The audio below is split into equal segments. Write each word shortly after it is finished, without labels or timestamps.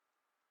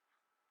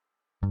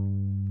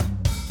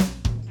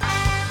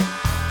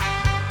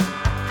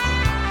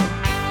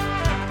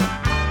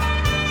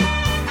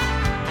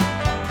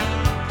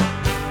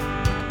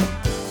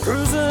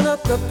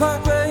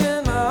parkway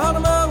in my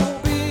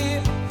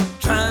automobile,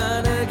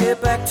 trying to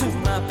get back to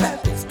my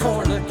pappy's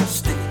corn liquor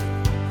steal.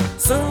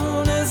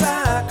 Soon as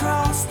I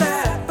crossed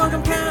that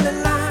Buncombe County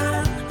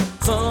line,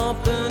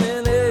 something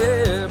in the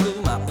air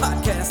blew my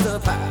podcast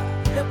up high.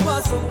 It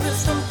was the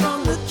wisdom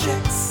from the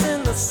chicks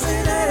in the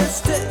city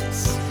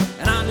sticks,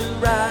 and I knew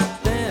right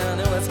then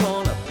it was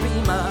gonna be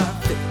my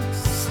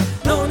fix.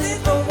 No need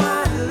for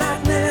white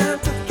lightning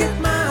to get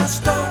my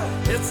start.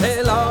 It's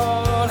hey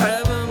Lord,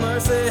 have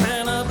mercy,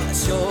 Hannah,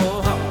 bless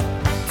your heart.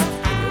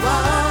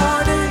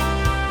 Wardy,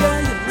 yeah,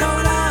 you know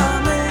what I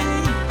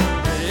mean.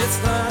 It's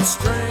not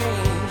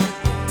strange,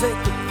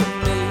 take it from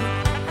me.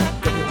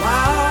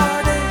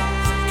 Wardy,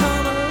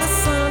 come and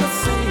listen to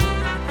see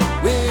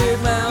weird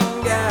mountain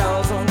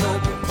gals on the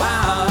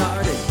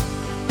Wardy.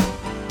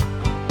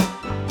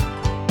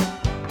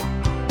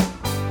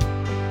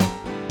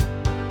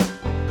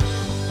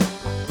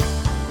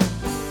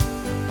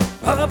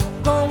 Up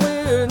on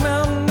Weird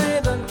Mountain,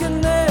 Nathan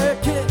getting their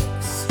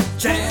kicks,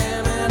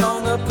 jamming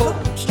on the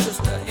porch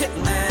just to hit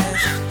and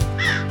mash.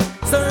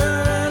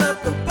 Stirring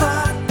up the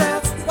pot,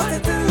 that's what they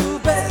do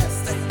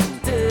best. They can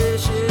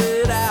dish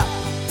it out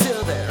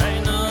till there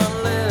ain't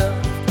none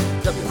left.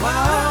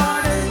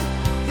 W-Y-R-D,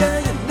 yeah,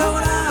 you know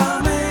what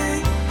I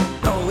mean.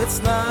 No,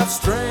 it's not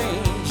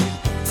strange, you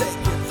can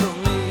take it from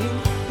me.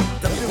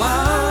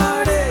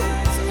 W-Y-R-D,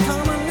 so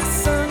come and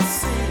listen to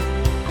see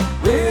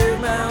Weird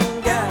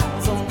Mountain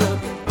Gals on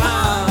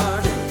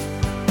W-Y-R-D.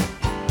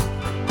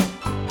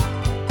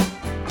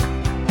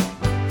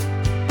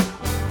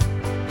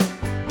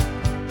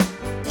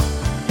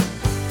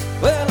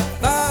 Well, I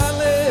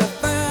finally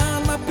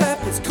found my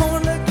pappy's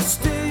corn liquor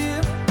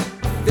steal.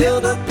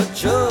 Filled up a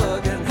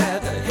jug and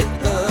had to hit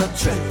the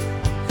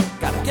trail.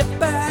 Gotta get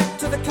back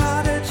to the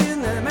cottage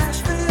in the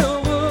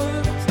Mashville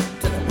woods,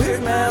 to the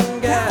Weird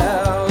Mountain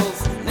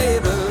Gals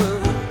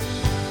neighborhood.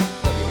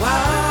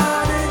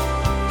 W-Y-R-D,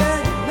 yeah,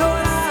 you know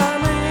what I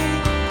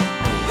mean.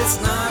 It's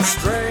not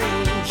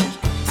strange, you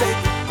can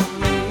take it from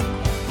me.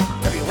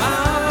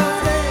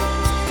 W-Y-R-D,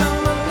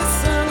 come and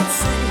listen and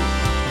see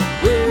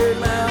Weird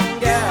Mountain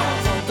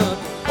Gals on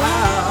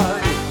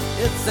W-Y-R-D.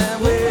 It's them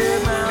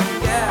Weird Mountain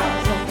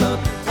Gals on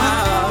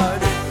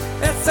W-Y-R-D.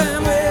 It's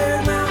them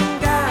Weird Mountain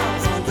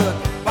Gals on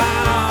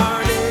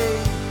W-Y-R-D.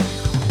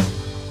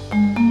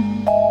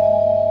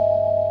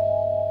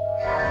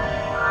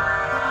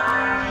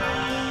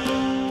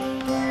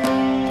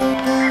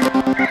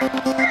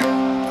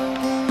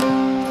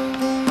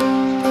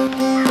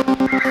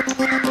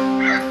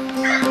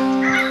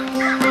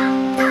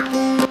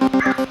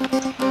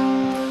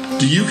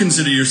 Do you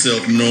consider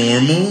yourself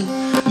normal?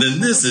 Then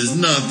this is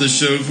not the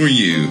show for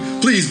you.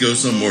 Please go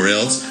somewhere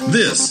else.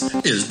 This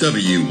is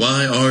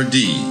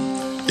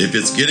WYRD. If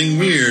it's getting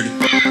weird,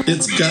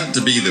 it's got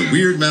to be the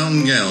Weird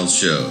Mountain Gals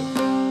show.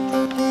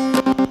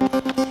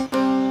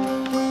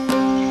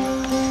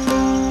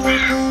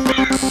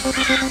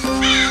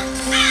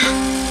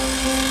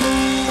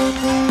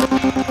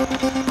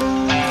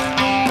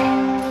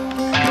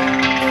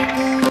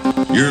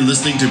 You're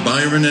listening to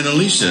Byron and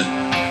Alicia,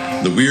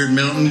 the Weird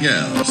Mountain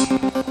Gals.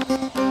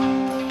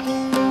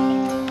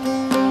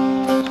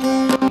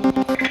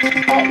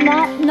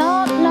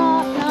 No.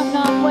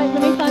 Wait,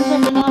 let me find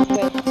something else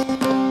with.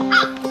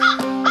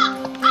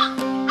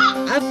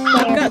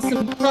 I've got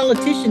some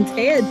politicians'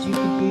 heads you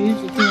could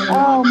use if you want to.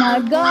 Oh my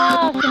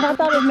gosh! If I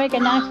thought it'd make a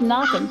nice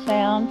knocking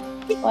sound,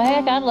 well,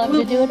 heck, I'd love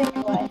to do it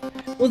anyway.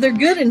 Well, they're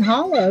good and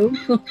hollow.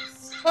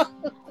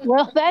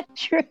 Well,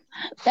 that's true.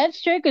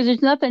 That's true because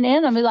there's nothing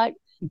in them. It's like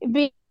it'd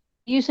be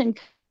using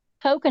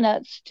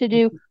coconuts to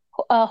do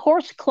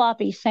horse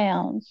cloppy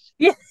sounds.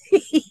 Yeah.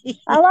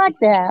 I like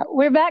that.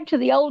 We're back to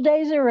the old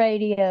days of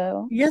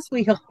radio. Yes,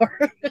 we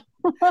are.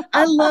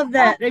 I love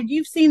that.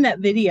 You've seen that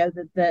video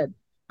that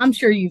I'm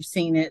sure you've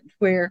seen it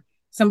where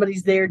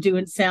somebody's there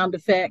doing sound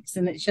effects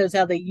and it shows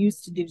how they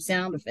used to do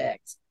sound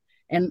effects.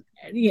 And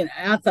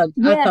I thought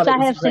Yes, it I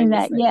was have the seen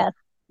that. greatest thing.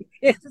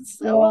 Yes. It's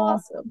so Yeah.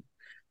 awesome.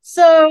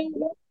 So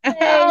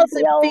how's The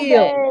it old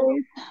feel?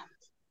 days.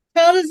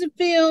 How does it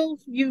feel?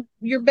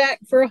 You're back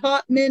for a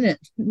hot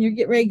minute. You're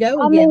getting ready to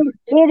go I again. mean,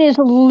 it is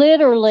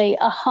literally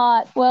it's a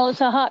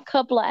hot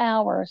couple of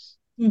hours.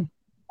 Hmm.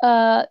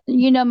 My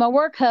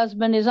work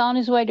husband is on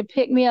his way to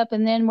pick me up,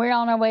 and then we're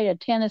on our way to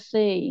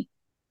Tennessee.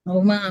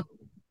 Oh my.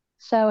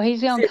 So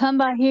he's going to come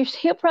by here.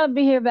 He'll probably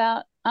be here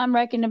about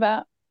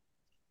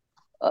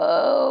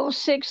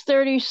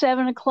 6:30,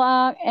 7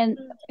 o'clock, and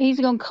he's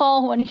going to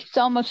call when he's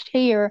almost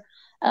here.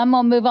 I'm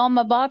going to move all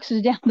my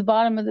boxes down the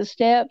bottom of the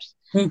steps.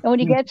 And when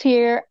he gets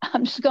here,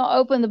 I'm just going to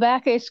open the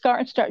back of his car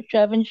and start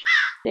shoving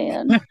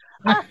in.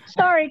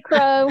 Sorry,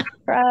 Crow.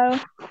 And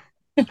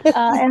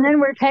then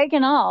we're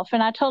taking off.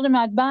 And I told him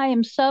I'd buy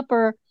him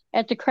supper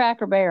at the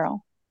Cracker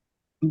Barrel.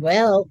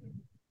 Well,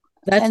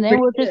 that's and then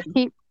we'll pretty just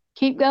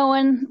keep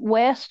going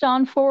west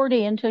on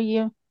 40 until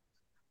you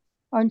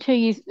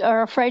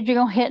are afraid you're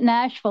going to hit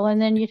Nashville,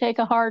 and then you take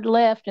a hard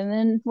left, and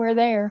then we're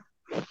there.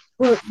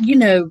 Well,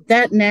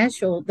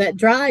 that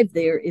drive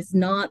there is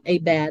not a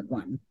bad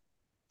one.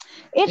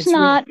 It's It's really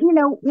not,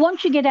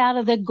 once you get out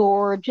of the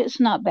gorge, it's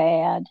not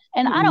bad.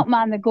 And I mm-mm. don't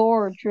mind the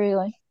gorge,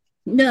 really.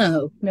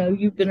 No, no,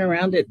 you've been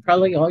around it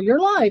probably all your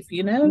life, so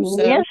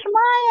Yes,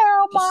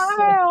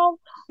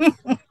 ma'am.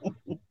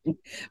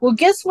 well,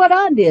 guess what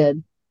I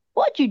did?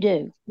 What'd you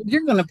do?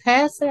 You're going to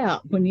pass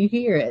out when you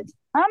hear it.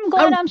 I'm I,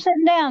 glad I'm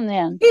sitting down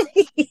then.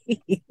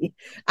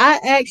 I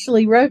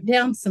actually wrote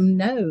down some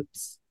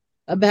notes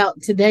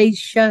about today's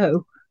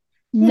show.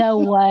 No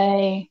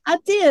way. I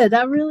did.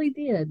 I really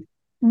did.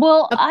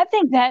 Well, Uh, I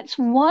think that's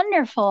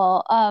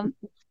wonderful.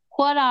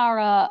 What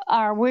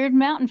our Weird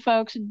Mountain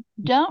folks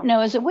don't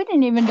know is that we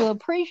didn't even do a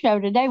pre-show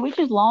today. We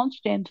just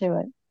launched into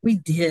it. We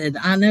did.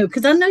 I know,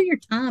 because I know your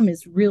time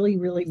is really,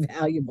 really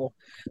valuable.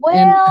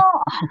 And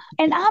Well,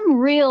 and I'm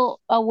real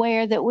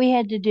aware that we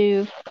had to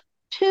do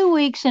 2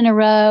 weeks in a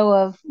row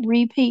of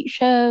repeat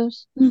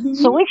shows. So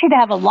mhm. we should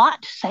have a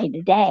lot to say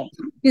today.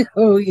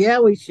 Oh, yeah,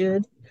 we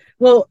should.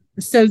 Well,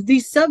 so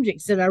these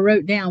subjects that I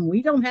wrote down,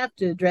 we don't have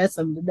to address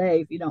them today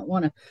if you don't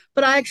want to.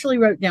 But I actually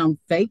wrote down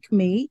fake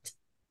meat,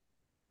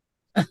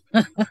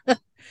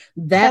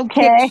 that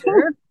Okay.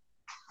 picture.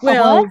 A what?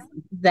 Well,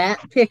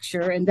 that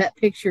picture, and that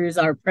picture is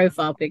our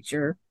profile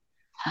picture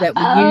that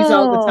we use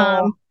all the Oh,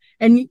 time.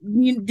 And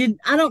you did,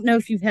 I don't know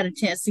if you've had a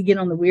chance to get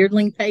on the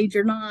Weirdling page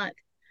or not,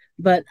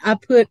 but I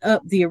put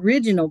up the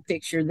original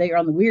picture there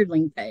on the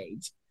Weirdling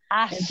page.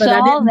 I But I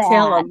saw didn't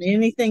tell that. them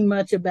anything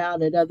much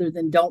about it other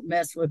than don't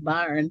mess with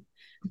Byron.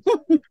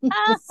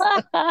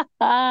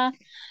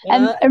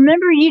 And uh,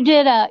 remember, you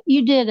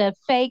did a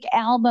fake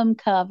album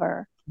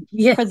cover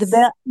for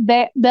the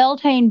yes,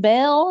 Beltane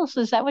Bells.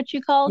 Is that what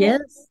you called it?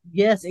 yes,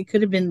 yes. It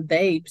could have been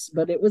Babes,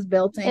 but it was It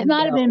Beltane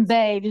might have been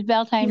Bells. Babes,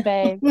 Beltane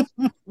Babes.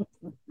 Yes,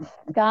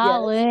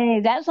 Golly,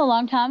 that's a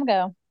long time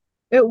ago.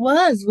 it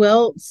was.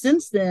 Well,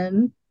 since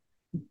then,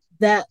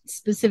 that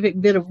specific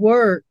bit of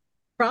work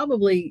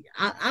probably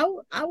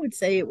I would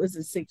say it was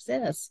a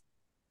success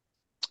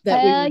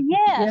that we were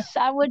yeah. Yes,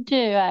 I would too,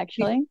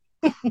 actually.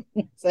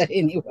 So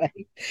anyway,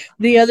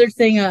 the other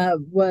thing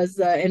was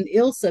and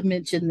Ilsa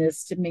mentioned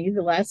this to me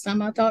the last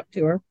time I talked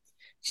to her.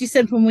 She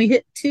said when we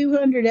hit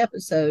 200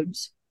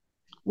 episodes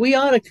we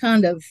ought to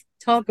kind of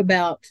talk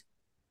about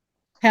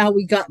how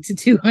we got to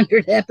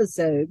 200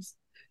 episodes,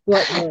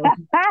 what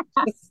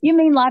the You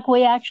mean like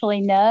we actually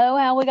know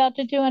how we got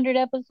to 200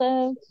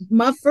 episodes?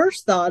 my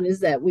first thought is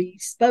that we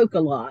spoke a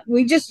lot.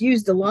 We just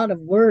used a lot of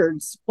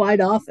words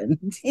quite often,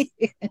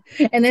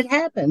 and it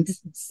happened.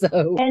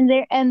 So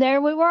And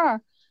there we were.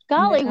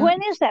 Golly, yeah, when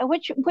is that?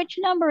 Which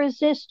number is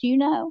this? Do you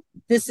know?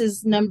 this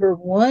is number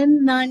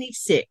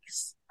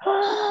 196.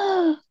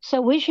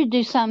 So we should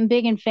do something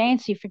big and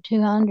fancy for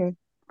 200.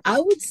 I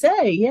would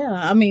say, yeah.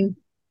 I mean,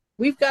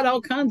 we've got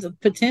all kinds of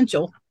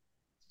potential.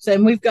 So,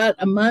 and we've got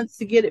a month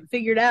to get it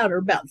figured out, or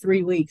about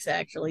 3 weeks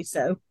actually.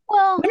 So,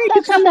 Well, when are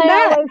you coming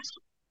back?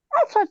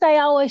 that's what they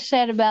always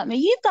said about me.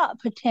 You've got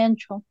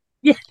potential.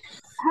 Yeah,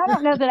 I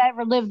don't know that I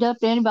ever lived up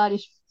to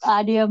anybody's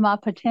idea of my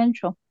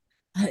potential.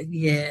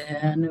 yeah,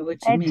 I know what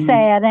you It's mean.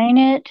 sad, ain't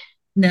it?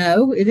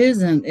 No, it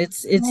isn't.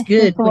 It's It's just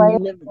good the when way you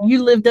it live. is.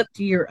 You lived up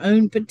to your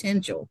own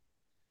potential,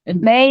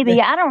 and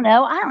Maybe. I don't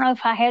know. I don't know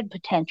if I had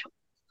potential.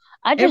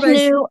 I just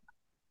everybody's. knew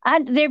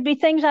there'd be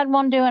things I'd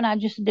want to do and I'd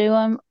just do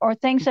them, or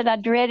things that I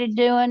dreaded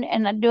doing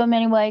and I'd do them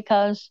anyway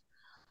because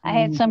I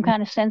had some Mhm.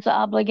 kind of sense of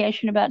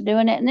obligation about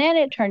doing it. And then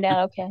it turned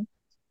out okay.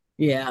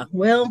 Yeah,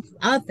 well,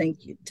 I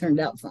think it turned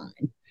out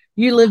fine.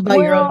 You live by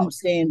your Well, own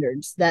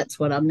standards. That's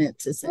what I meant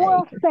to say.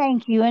 well,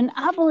 thank you. And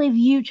I believe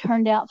you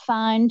turned out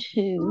fine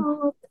too.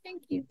 Oh,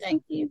 thank you,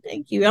 thank you,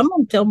 thank you. I'm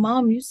gonna tell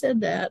Mom you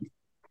said that.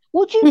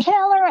 Would you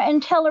tell her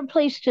and tell her,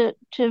 please, to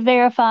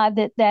verify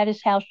that that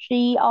is how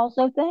she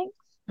also thinks?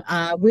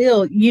 I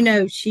will.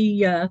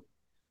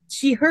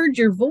 She heard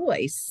your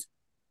voice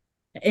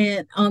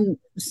and on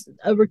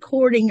a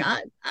recording.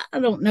 I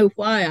don't know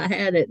why I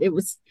had it. It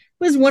was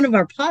one of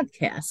our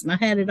podcasts, and I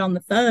had it on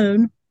the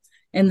phone,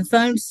 and the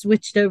phone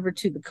switched over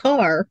to the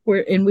car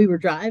where and we were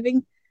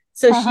driving.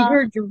 So she Uh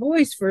heard your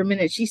voice for a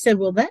minute. She said,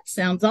 "Well, that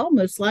sounds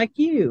almost like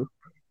you."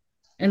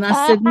 And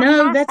I said,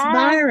 "No, that's huh.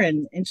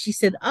 Byron." And she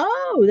said,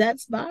 "Oh,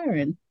 that's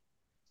Byron."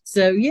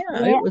 So yeah,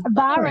 Yeah, it was Byron,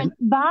 Byron.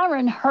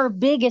 Byron, her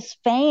biggest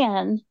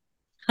fan.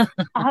 I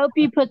hope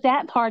you put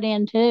that part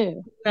in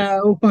too.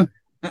 No,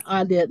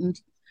 I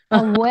didn't.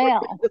 Oh,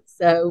 well,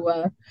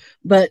 So,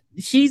 but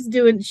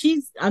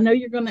I know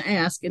you're going to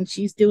ask, and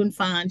she's doing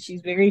fine.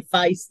 She's very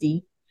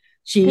feisty.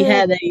 She good.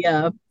 had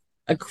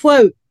a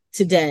quote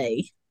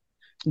today.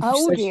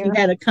 Oh So she dear.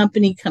 had a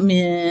company come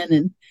in,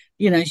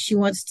 and she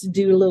wants to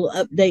do a little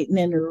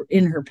updating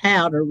in her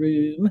powder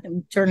room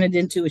and turn it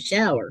into a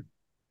shower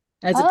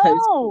as opposed to,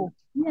 Oh,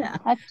 yeah.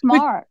 that's But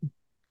smart.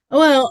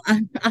 well,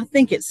 I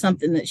think it's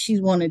something that she's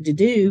wanted to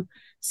do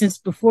since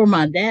before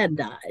my dad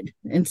died.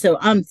 And so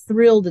I'm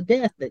thrilled to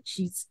death that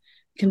she's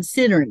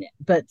considering it.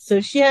 But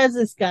so she has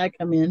this guy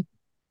come in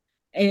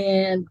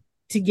and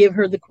to give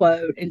her the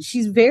quote. And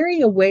she's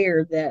very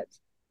aware that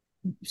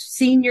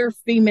senior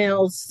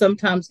females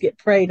sometimes get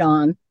preyed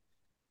on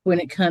when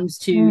it comes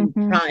to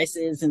Hmm.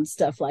 prices and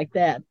stuff like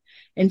that.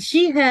 And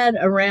she had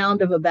a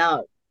round of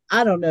about,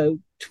 I don't know,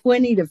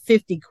 20 to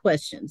 50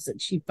 questions that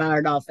she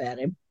fired off at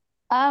him.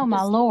 Oh my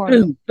Just Lord.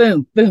 boom,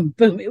 boom, boom,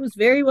 boom. It was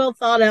very well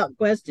thought out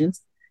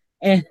questions.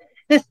 And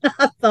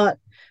I thought,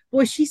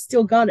 boy, she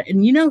still got it.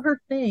 And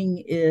her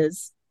thing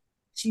is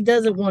she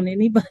doesn't want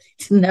anybody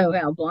to know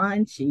how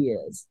blind she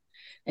is.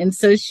 And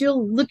so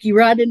she'll look you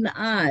right in the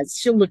eyes.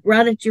 She'll look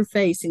right at your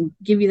face and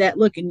give you that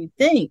look. And you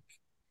think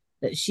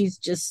that she's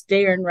just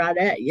staring right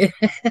at you.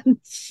 And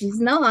she's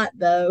not,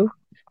 though.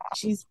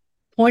 She's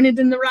pointed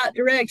in the right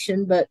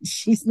direction, but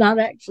she's not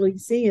actually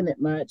seeing it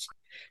much.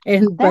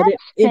 But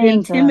it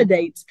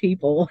intimidates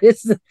people,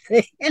 is the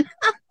thing.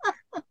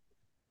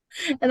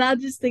 And I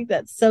just think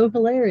that's so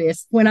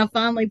hilarious when I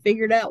finally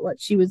figured out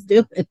what she was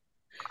doing,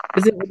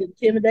 because it would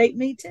intimidate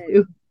me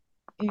too.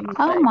 Anyway.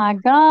 Oh my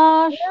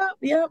gosh.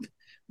 Yep.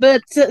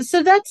 But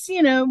so that's,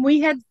 we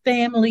had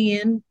family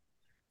in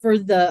for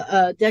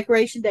the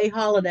Decoration Day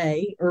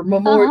holiday, or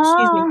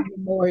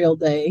Memorial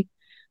Day.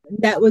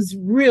 That was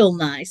real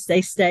nice.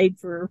 They stayed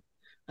for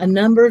a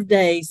number of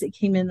days. They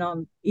came in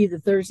on either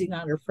Thursday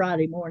night or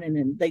Friday morning,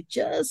 and they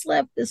just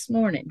left this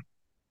morning.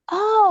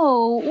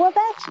 Oh, well,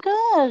 that's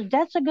good.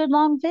 That's a good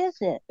long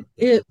visit.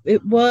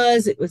 It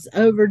was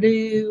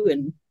overdue,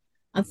 and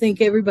I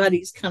think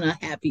everybody's kind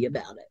of happy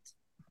about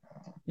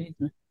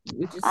it.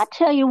 I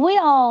tell you, we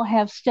all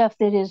have stuff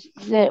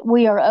that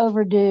we are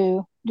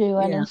overdue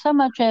doing, and so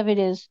much of it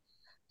is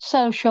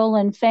social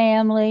and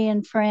family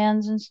and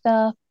friends and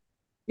stuff.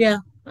 Yeah,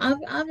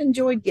 I've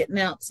enjoyed getting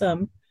out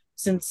some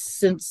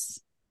since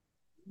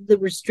the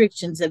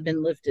restrictions have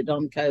been lifted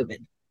on COVID.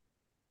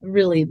 I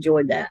really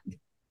enjoyed that.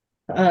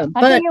 I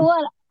tell you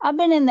what, I've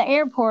been in the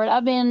airport.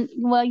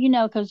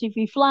 Because if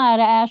you fly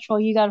to Asheville,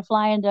 you got to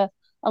fly into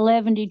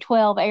 11 to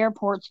 12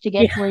 airports to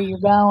get to where you're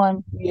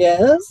going.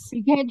 Yes.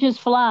 You can't just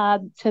fly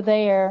to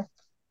there.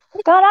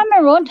 God, I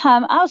remember one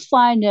time I was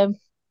flying to,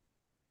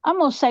 I'm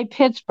going to say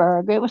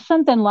Pittsburgh. It was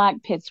something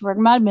like Pittsburgh.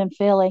 It might have been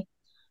Philly.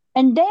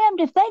 And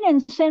damned if they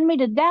didn't send me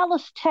to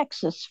Dallas,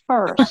 Texas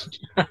first.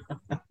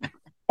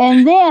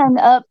 And then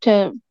up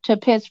to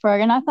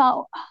Pittsburgh. And I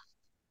thought,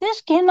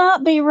 this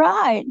cannot be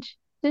right.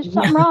 There's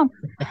something wrong.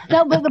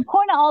 No, but the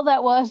point of all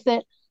that was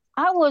that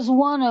I was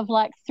one of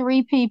like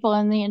 3 people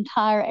in the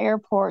entire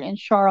airport in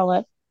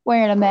Charlotte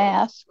wearing a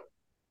mask.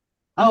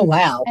 Oh,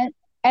 wow.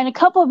 And a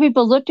couple of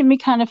people looked at me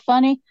kind of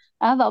funny.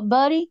 I thought,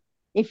 buddy,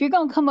 if you're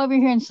going to come over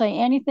here and say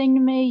anything to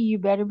me, you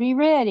better be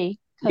ready.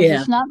 Because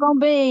it's not going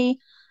to be,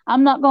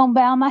 I'm not going to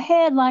bow my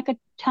head like a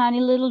tiny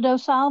little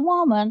docile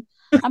woman.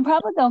 I'm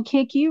probably going to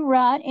kick you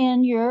right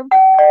in your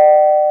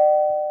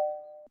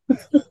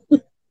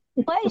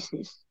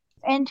places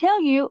and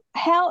tell you,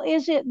 how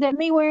is it that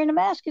me wearing a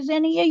mask is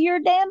any of your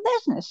damn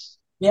business?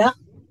 Yeah.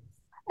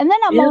 And then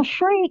I'm going to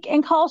shriek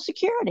and call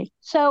security.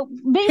 So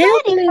be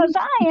ready, because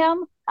I'm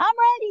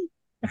ready.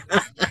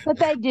 But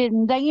they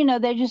didn't.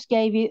 They just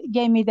gave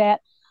me that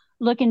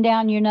looking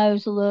down your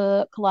nose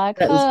look like,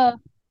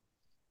 Well,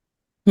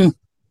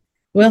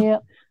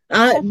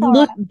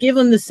 give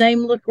them the same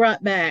look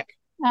right back.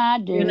 I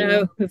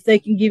do. If they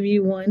can give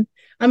you one.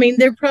 I mean,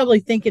 they're probably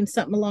thinking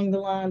something along the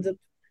lines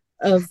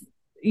of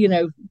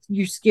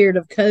you're scared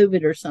of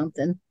COVID or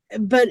something.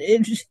 But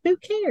who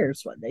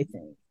cares what they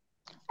think?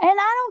 And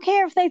I don't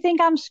care if they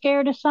think I'm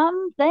scared of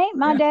something. They ain't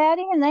my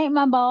daddy and they ain't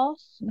my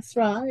boss. That's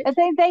right.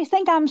 If they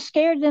think I'm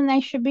scared, then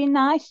they should be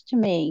nice to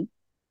me.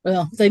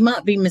 Well, they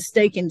might be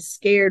mistaken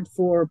scared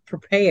for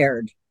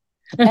prepared.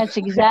 That's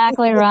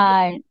exactly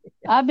right.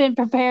 I've been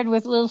prepared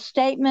with little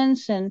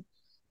statements and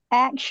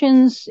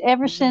actions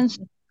ever since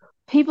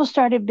people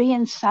started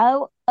being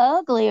so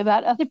ugly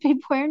about other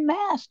people wearing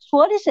masks.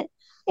 What is it?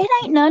 It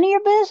ain't none of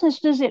your business.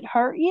 Does it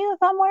hurt you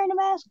if I'm wearing a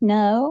mask?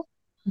 No.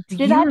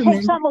 Did I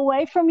take something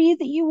away from you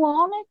that you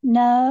wanted?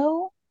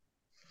 No.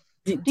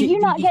 Do you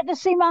not get to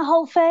see my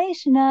whole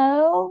face?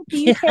 No. Do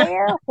you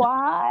care?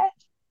 Why?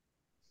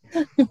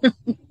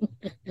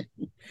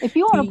 If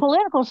you want a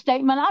political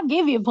statement, I'll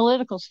give you a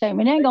political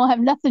statement. It ain't going to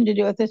have nothing to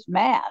do with this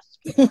mask.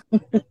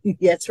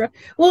 That's right.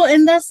 Well,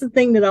 and that's the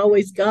thing that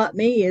always got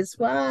me is,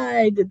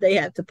 why did they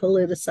have to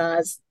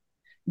politicize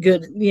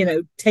good,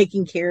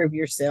 taking care of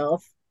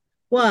yourself?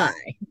 Why?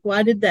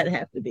 Why did that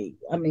have to be?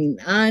 I mean,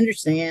 I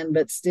understand,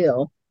 but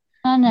still.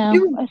 I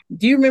know.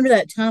 Do you remember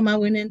that time I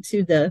went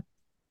into the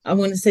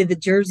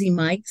Jersey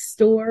Mike's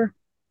store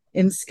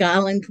in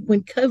Skyland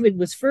when COVID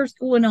was first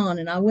going on,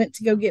 and I went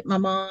to go get my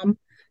mom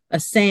a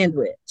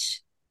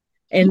sandwich,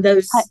 and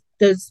those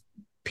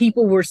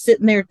people were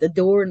sitting there at the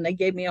door, and they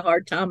gave me a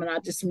hard time, and I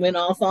just went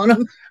off on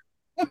them.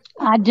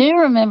 I do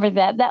remember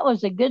that. That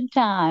was a good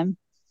time.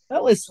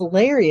 That was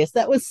hilarious.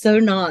 That was so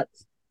not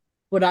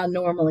what I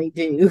normally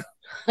do.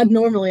 I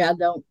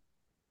don't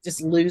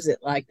just lose it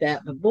like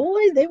that. But boy,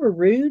 they were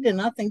rude,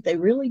 and I think they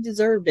really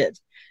deserved it.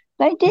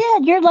 They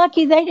did. You're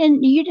lucky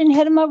you didn't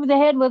hit them over the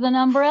head with an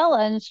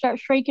umbrella and start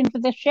shrieking for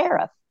the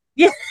sheriff.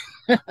 Yeah.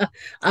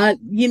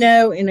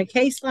 In a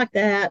case like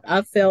that,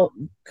 I felt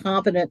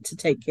competent to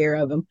take care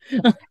of them.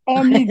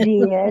 And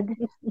you did.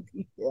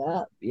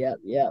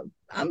 Yeah.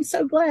 I'm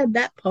so glad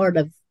that part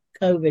of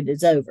COVID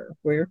is over,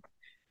 where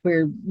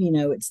where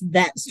it's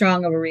that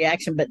strong of a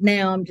reaction. But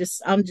now I'm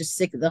just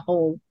sick of the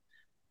whole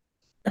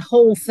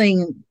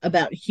thing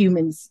about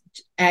humans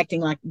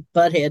acting like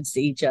buttheads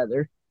to each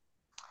other.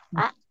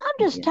 I'm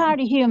just Yeah.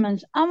 tired of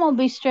humans. I'm gonna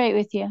be straight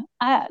with you.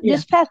 Yeah.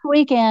 This past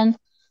weekend,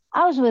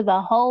 I was with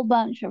a whole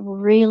bunch of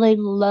really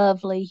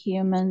lovely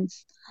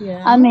humans. I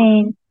Yeah.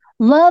 mean,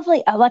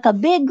 lovely, like a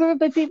big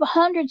group of people,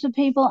 hundreds of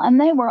people, and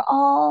they were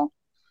all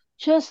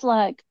just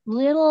like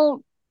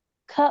little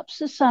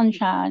cups of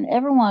sunshine,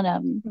 every one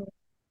of them.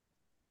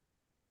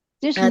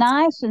 Just That's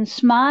nice and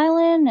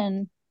smiling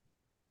and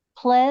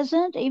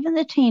pleasant, even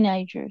the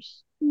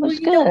teenagers. It Well, was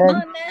you don't good.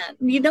 mind that.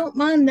 You don't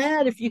mind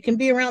that if you can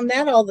be around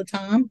that all the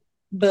time.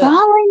 But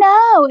Golly,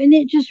 no. And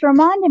it just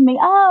reminded me,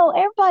 oh,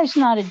 everybody's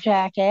not a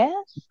jackass.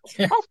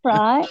 That's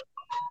right.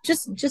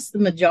 just the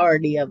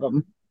majority of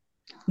them.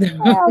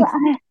 Well,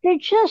 they're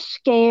just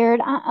scared.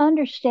 I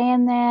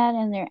understand that,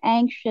 and they're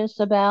anxious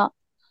about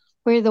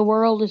where the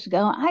world is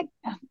going.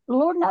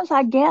 Lord knows,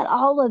 I get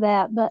all of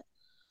that, but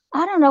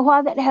I don't know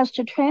why that has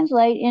to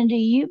translate into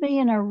you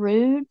being a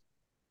rude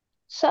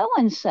so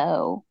and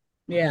so.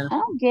 Yeah. I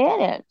don't get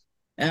it.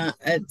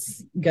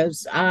 It's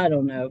goes, I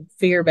don't know,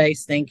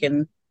 fear-based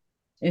thinking,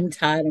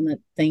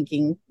 entitlement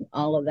thinking,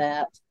 all of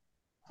that.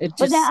 It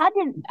But now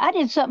just I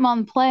did something on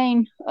the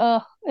plane.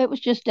 It was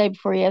just day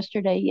before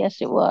yesterday.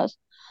 Yes, it was.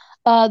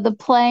 The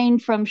plane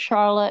from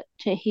Charlotte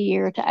to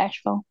here to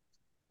Asheville.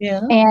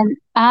 Yeah. And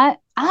I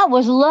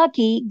was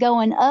lucky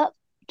going up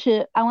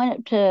to I went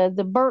up to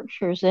the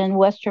Berkshires in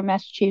Western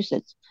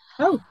Massachusetts.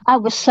 Oh. I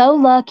was so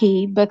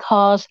lucky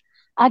because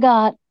I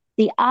got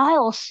the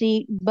aisle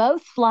seat,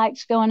 both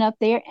flights going up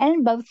there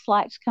and both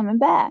flights coming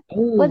back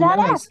Oh, without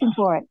nice. asking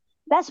for it.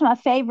 That's my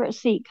favorite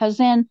seat because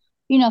then,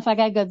 if I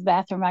got to go to the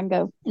bathroom, I can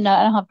go. No,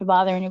 I don't have to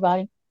bother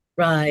anybody.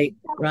 Right.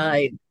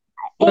 Right.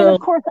 And of Well,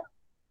 course,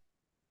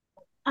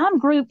 I'm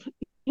group,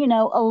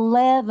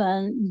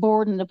 11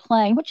 boarding the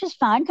plane, which is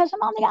fine because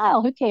I'm on the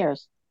aisle. Who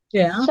cares?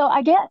 yeah. So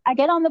I get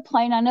on the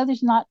plane. I know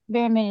there's not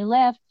very many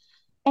left,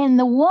 and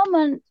the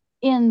woman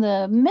in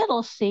the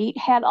middle seat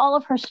had all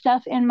of her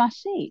stuff in my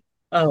seat.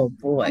 Oh And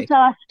boy. so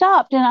I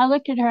stopped and I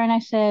looked at her and I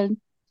said,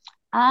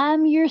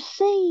 "I'm your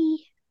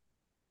C."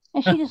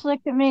 And she just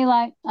looked at me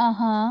like,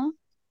 "Uh-huh."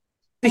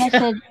 And I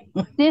said,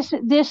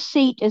 "This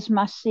seat is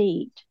my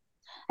seat."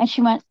 And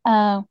she went,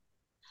 "Oh."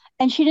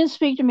 And she didn't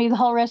speak to me the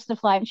whole rest of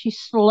the flight. And she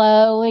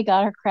slowly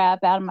got her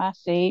crap out of my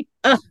seat.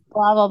 Blah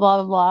blah blah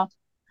blah blah.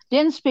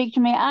 Didn't speak to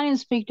me. I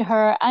didn't speak to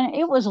her.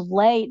 It was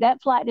late.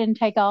 That flight didn't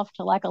take off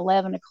till like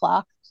 11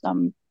 o'clock. Uh,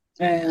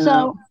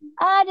 So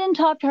I didn't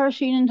talk to her.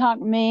 She didn't talk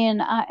to me,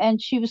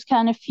 and she was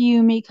kind of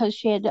fumey because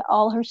she had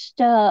all her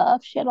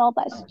stuff. She had all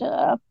that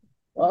stuff.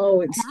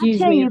 oh, And I excuse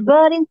tell me. you,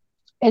 buddy,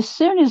 as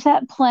soon as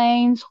that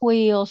plane's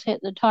wheels hit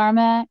the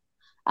tarmac,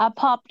 I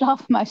popped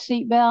off my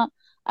seatbelt.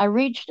 I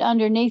reached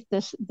underneath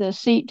the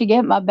seat to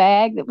get my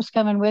bag that was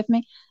coming with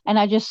me, and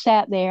I just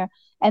sat there.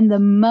 And the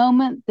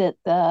moment that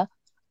the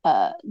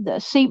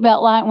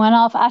seatbelt light went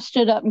off, I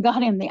stood up and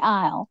got in the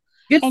aisle.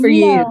 Good for And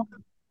you.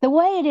 the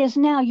way it is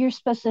now, you're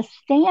supposed to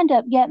stand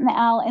up, get in the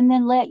aisle, and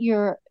then let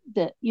your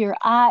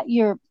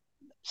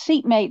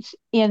seatmates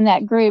in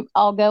that group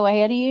all go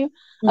ahead of you.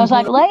 I was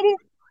like, Mhm. lady,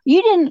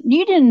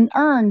 you didn't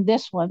earn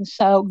this one,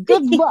 so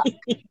good luck.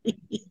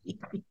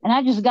 And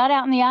I just got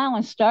out in the aisle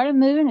and started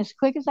moving as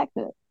quick as I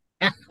could.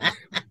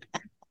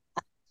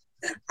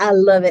 I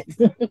love it.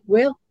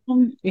 Well,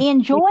 And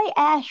enjoy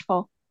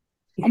Asheville.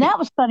 And that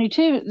was funny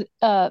too.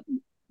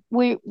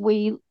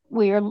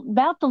 We are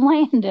about to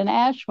land in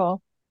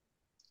Asheville,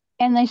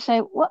 and they say,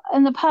 "What?"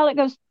 And the pilot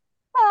goes,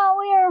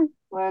 "Oh,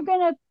 we're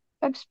going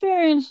to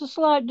experience a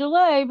slight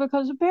delay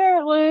because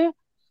apparently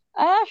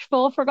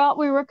Asheville forgot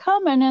we were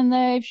coming, and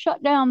they've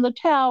shut down the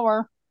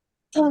tower."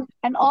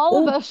 And all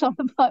of oh, us on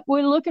the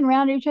we're looking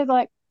around at each other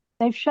like,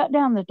 "They've shut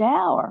down the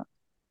tower.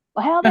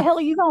 Well, how the hell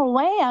are you going to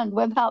land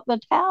without the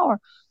tower?"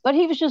 But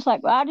he was just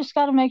like, "Well, I just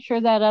got to make sure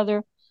that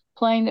other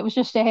plane that was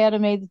just ahead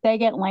of me that they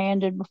get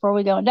landed before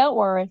we go. And don't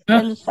worry,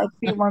 it'll just take a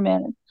few more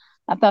minutes."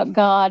 I thought,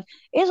 God,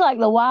 it's like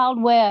the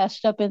Wild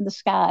West up in the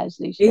skies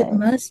these it days.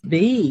 must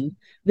be.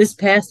 This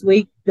past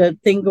week, the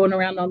thing going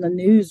around on the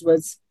news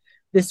was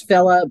this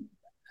fella.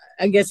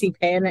 I guess he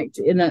panicked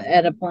in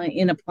a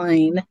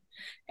plane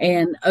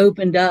and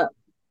opened up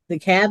the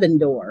cabin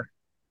door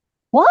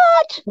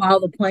What? while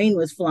the plane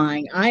was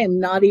flying. I am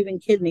not even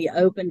kidding. He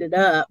opened it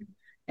up,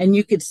 and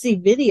you could see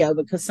video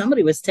because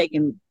somebody was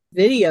taking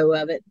video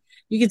of it.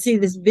 You could see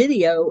this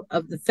video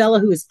of the fellow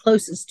who was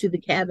closest to the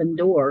cabin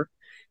door,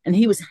 and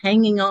he was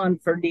hanging on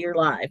for dear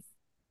life,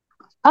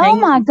 Oh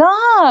my hanging,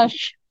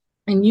 gosh.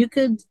 and you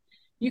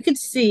could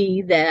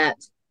see that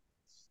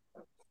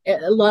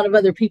a lot of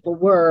other people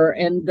were.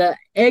 And the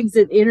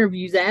exit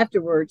interviews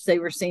afterwards, they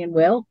were saying,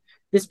 well,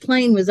 this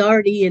plane was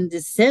already in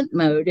descent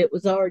mode. It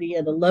was already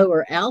at a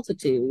lower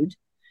altitude,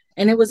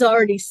 and it was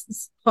already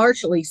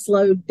partially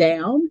slowed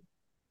down.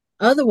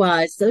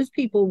 Otherwise, those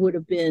people would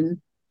have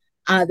been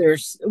either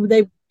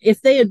they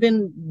if they had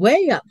been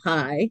way up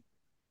high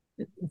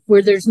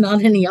where there's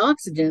not any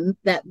oxygen,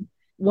 that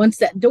once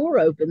that door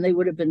opened, they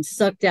would have been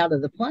sucked out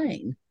of the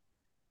plane.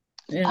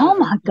 Oh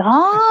my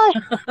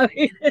gosh. I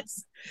mean,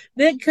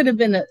 that could have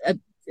been a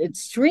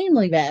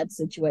extremely bad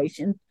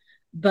situation,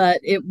 but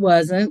it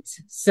wasn't.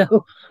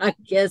 So I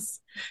guess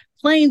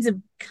planes have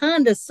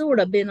kind of sort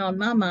of been on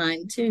my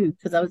mind too,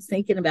 because I was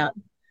thinking about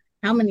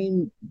how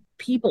many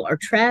people are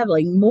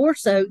traveling more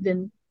so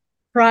than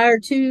prior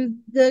to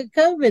the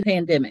COVID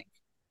pandemic.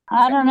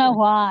 I don't know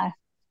why.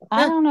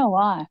 I don't know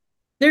why.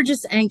 They're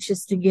just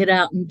anxious to get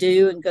out and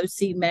do and go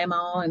see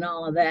Mama and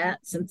all of that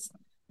since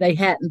they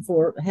hadn't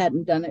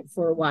done it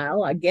for a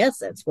while. I guess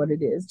that's what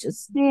it is.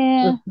 Just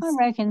Yeah, I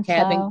reckon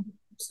cabin so.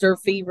 stir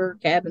fever,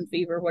 cabin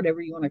fever,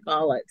 whatever you want to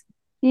call it.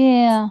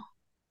 Yeah.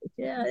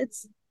 Yeah,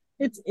 it's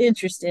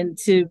interesting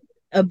to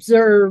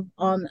observe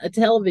on a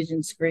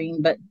television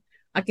screen, but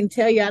I can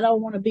tell you I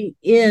don't want to be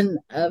in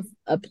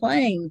a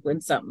plane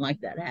when something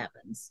like that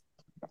happens.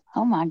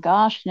 Oh my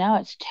gosh, now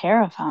it's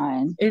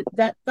terrifying.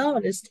 That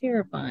thought is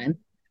terrifying.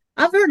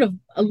 I've heard of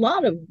a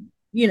lot of,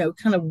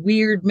 kind of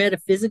weird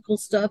metaphysical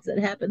stuff that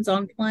happens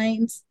on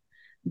planes,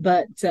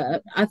 but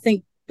I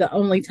think the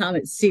only time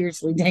it's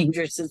seriously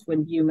dangerous is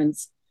when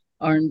humans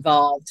are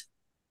involved.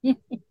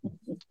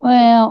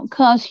 Well,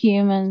 cause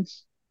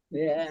humans.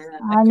 Yeah,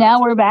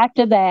 Now we're back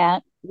to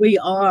that. we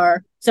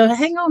are. So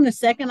hang on a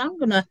second. I'm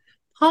going to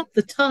pop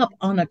the top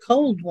on a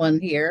cold one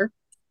here.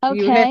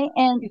 Okay,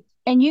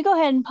 and you go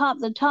ahead and pop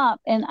the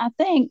top. And I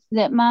think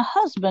that my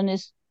husband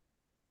is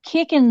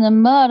kicking the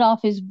mud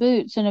off his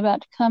boots and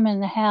about to come in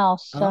the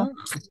house. So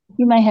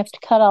you may have to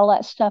cut all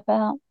that stuff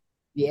out.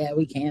 Yeah,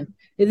 we can.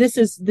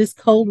 This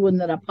cold one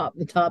that I popped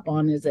the top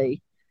on it's a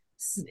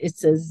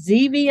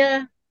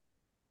Zevia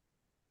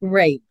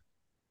grape.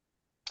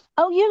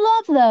 Oh, you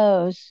love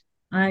those.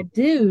 I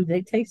do.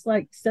 They taste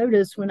like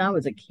sodas when I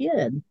was a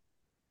kid.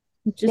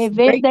 Just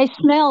They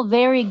smell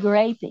very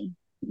grapey.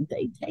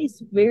 They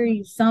taste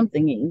very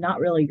something, not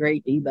really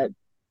grapey, but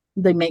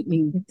they make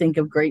me think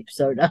of grape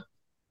soda.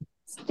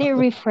 They're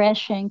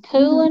refreshing,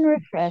 cool and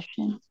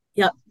refreshing.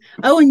 Yep.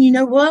 Oh, and you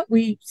know what?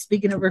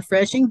 Speaking of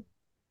refreshing,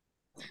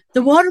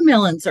 the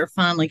watermelons are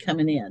finally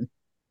coming in.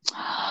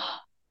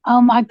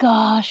 Oh my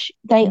gosh,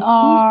 they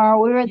are.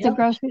 We were at the Yep.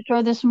 grocery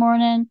store this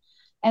morning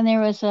and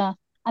there was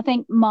I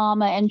think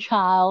mama and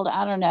child,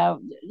 I don't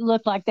know,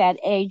 looked like that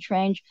age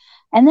range.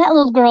 And that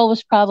little girl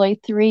was probably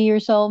 3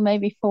 years old,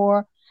 maybe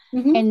 4.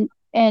 Mm-hmm.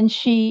 And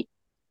she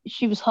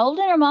was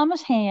holding her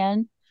mama's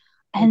hand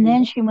and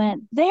then she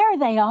went, "There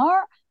they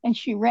are." And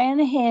she ran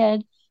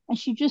ahead and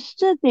she just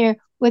stood there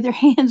with her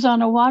hands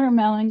on a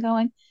watermelon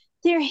going,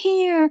 "They're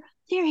here,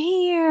 they're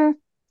here,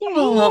 they're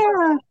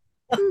here.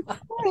 They're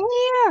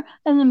here."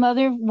 And the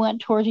mother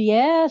went towards,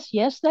 "Yes,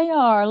 yes, they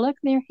are. Look,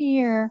 they're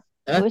here."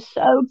 It was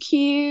so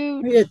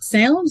cute. It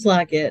sounds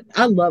like it.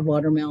 I love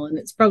watermelon.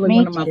 It's probably Me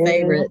one of my too.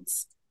 favorite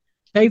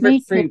Me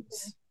too.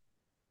 fruits.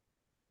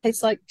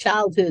 Tastes like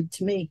childhood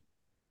to me.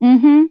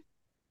 Mm-hmm.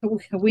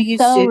 We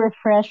used So to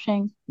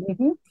refreshing.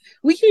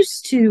 we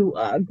used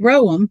to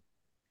grow them,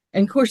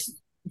 and of course,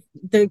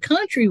 the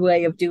country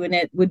way of doing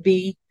it would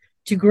be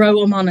to grow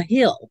them on a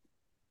hill.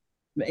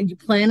 You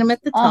plant them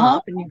at the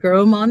top and you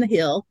grow them on the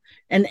hill.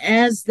 And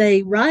as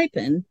they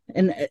ripen,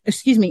 and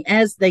excuse me,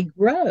 as they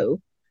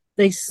grow,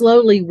 they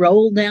slowly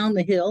roll down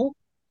the hill.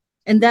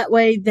 And that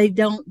way they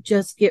don't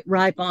just get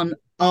ripe on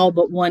all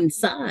but one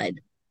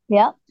side.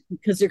 Yep.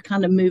 Because they're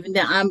kind of moving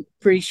down. I'm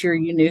pretty sure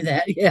you knew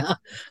that. Yeah.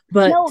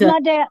 But no,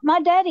 my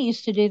daddy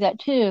used to do that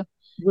too.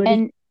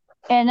 And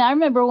I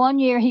remember one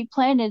year he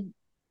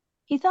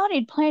thought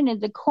he'd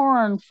planted the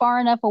corn far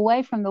enough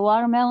away from the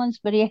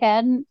watermelons, but he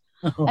hadn't.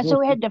 And so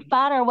we had to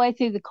fight our way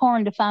through the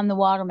corn to find the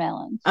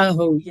watermelons.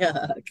 Oh,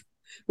 yuck.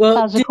 Well,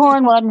 because the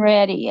corn wasn't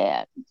ready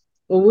yet.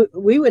 Well,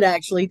 we would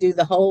actually do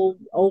the whole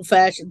old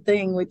fashioned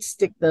thing. We'd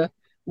stick the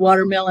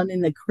watermelon in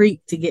the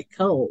creek to get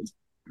cold.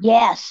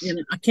 Yes.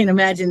 I can't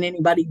imagine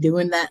anybody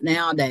doing that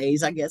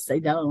nowadays. I guess they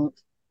don't.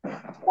 Well,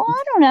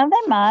 I don't know.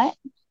 They might.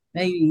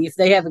 Maybe if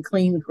they have a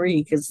clean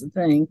creek is the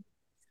thing.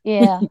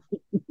 Yeah.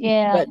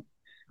 Yeah. But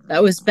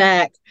that was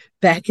back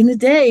in the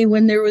day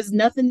when there was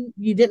nothing,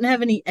 you didn't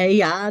have any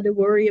AI to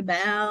worry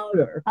about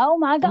or oh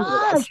my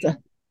gosh.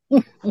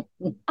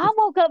 I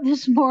woke up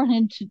this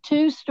morning to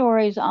 2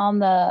 stories on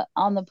the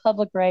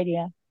public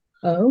radio.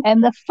 Oh.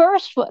 And the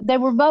first one, they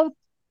were both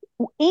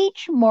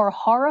each more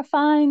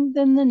horrifying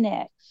than the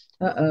next.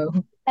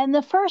 Uh-oh. And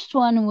the first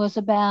one was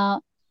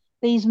about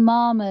these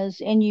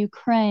mamas in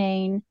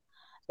Ukraine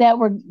that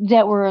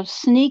were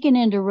sneaking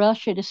into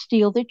Russia to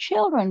steal their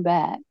children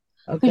back.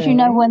 Because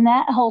when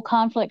that whole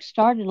conflict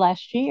started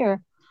last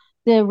year,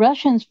 the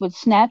Russians would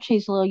snatch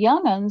these little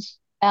young'uns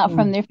out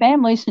from their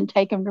families and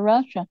take them to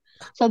Russia.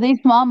 So these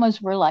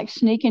mamas were like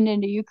sneaking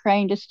into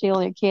Ukraine to steal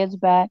their kids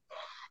back.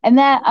 And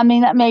that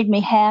made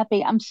me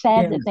happy. I'm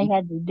sad that they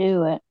had to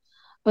do it.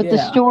 But the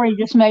story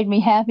just made me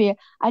happy.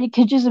 I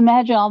could just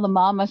imagine all the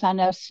mamas I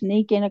know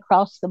sneaking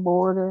across the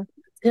border,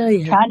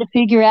 trying to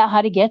figure out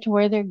how to get to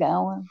where they're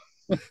going.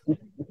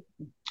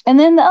 And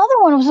then the other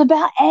one was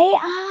about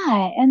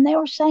AI. And they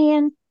were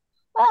saying,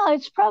 well,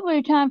 it's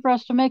probably time for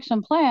us to make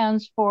some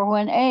plans for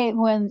when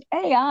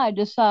AI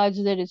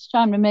decides that it's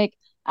time to make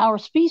our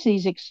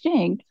species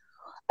extinct.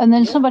 And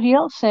then Yeah. somebody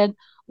else said,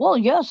 well,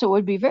 yes, it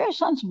would be very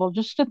sensible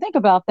just to think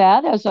about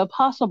that as a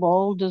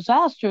possible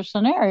disaster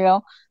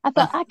scenario. I Uh,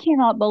 thought, I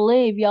cannot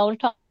believe y'all are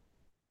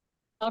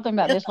talking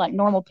about yeah. this like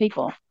normal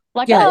people.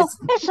 Like, Yeah. oh,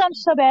 it's not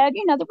so bad.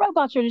 You know, the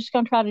robots are just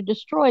going to try to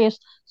destroy us.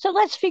 So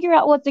let's figure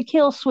out what the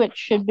kill switch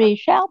should be,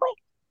 shall we?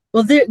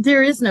 Well,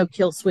 there is no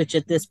kill switch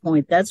at this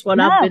point. That's what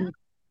I've No. been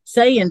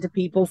saying to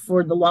people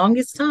for the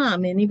longest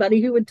time.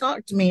 Anybody who would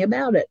talk to me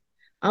about it,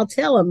 I'll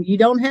tell them, you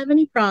don't have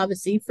any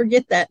privacy.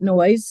 Forget that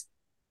noise.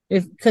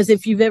 Because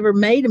if you've ever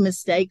made a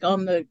mistake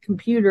on the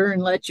computer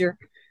and let your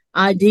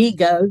ID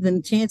go,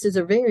 then chances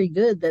are very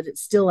good that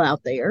it's still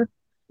out there.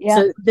 Yeah.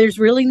 So there's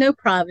really no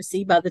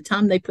privacy by the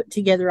time they put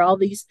together all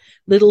these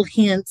little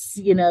hints,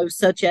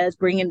 such as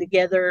bringing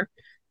together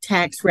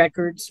tax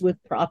records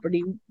with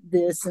property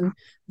this and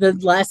the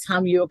last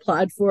time you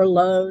applied for a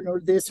loan or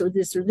this or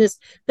this or this.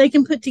 They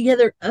can put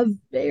together a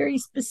very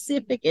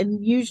specific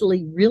and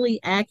usually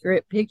really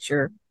accurate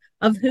picture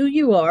of who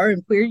you are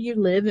and where you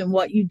live and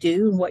what you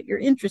do and what your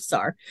interests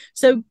are.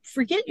 So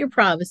forget your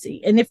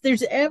privacy. And if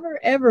there's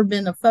ever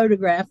been a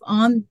photograph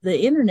on the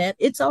internet,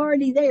 it's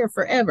already there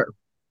forever.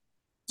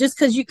 Just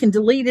because you can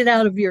delete it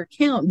out of your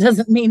account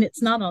doesn't mean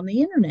it's not on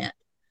the internet.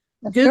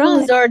 That's Google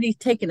right. has already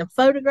taken a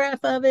photograph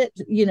of it.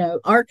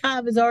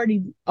 Archive has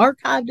already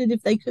archived it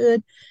if they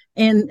could.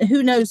 And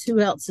who knows who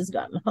else has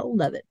gotten a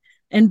hold of it.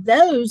 And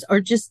those are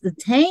just the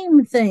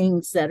tame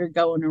things that are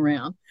going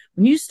around.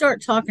 When you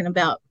start talking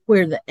about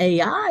where the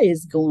AI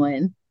is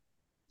going,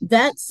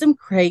 that's some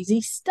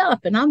crazy stuff.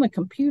 And I'm a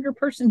computer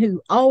person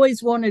who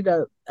always wanted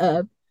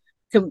a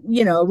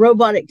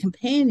robotic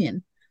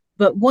companion.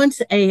 But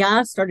once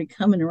AI started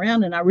coming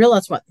around and I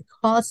realized what the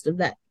cost of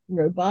that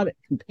robotic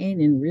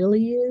companion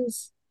really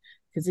is,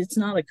 because it's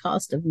not a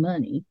cost of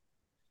money.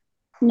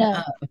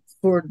 No.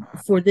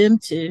 For them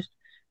to,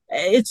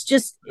 it's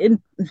just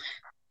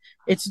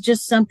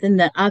something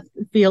that I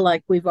feel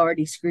like we've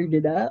already screwed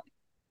it up.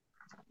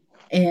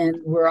 And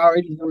we're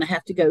already going to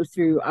have to go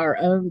through our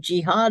own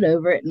jihad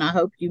over it. And I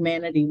hope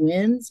humanity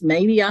wins.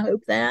 Maybe I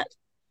hope that.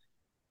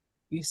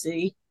 You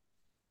see,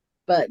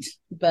 but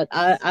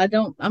I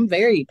don't. I'm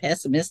very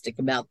pessimistic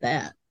about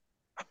that.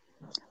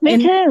 Me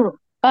And too.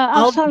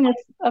 I was I'll, talking to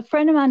a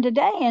friend of mine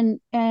today,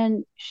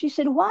 and she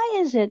said, "Why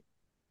is it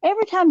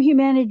every time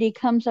humanity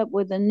comes up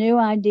with a new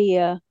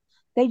idea,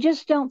 they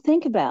just don't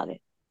think about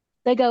it?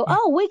 They go,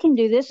 oh, we can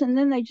do this, and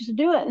then they just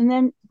do it, and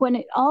then when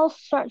it all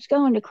starts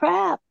going to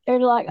crap, they're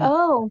like,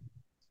 oh,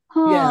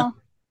 yeah,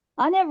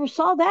 I never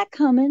saw that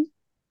coming."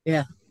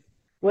 yeah.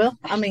 Well,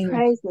 I That's mean,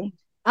 crazy.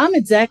 I'm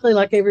exactly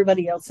like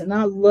everybody else, and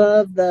I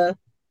love the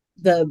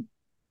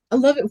I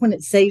love it when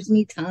it saves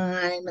me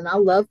time, and I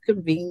love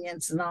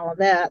convenience and all of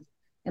that.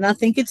 And I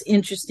think it's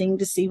interesting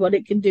to see what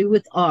it can do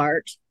with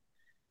art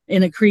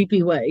in a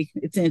creepy way.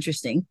 It's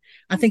interesting.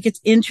 I think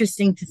it's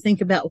interesting to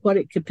think about what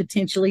it could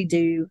potentially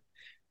do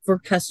for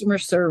customer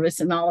service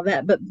and all of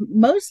that. But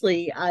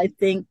mostly, I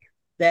think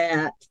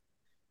that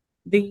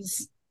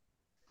these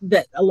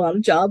that a lot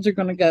of jobs are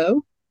going to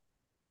go.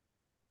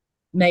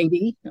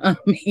 Maybe, I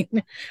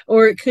mean,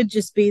 or it could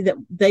just be that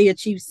they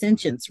achieve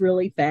sentience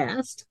really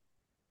fast.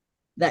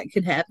 That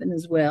could happen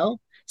as well.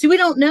 See, we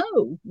don't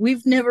know.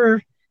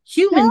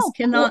 Humans No,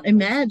 cannot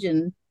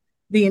imagine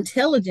the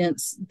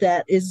intelligence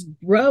that is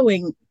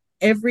growing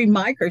every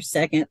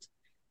microsecond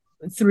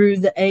through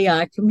the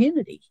AI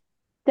community.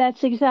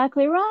 that's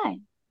exactly right.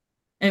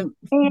 And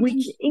we, And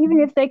even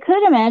if they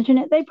could imagine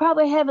it, they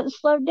probably haven't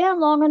slowed down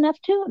long enough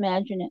to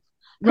imagine it.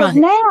 Because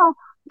right. now,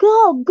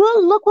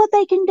 good, look what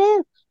they can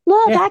do.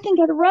 Look, Yeah, I can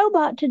get a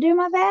robot to do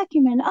my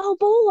vacuuming. Oh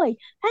boy,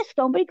 that's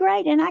gonna be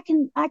great. And I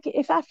can,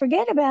 if I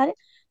forget about it,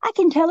 I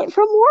can tell it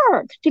from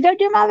work to go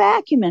do my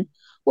vacuuming.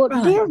 Well,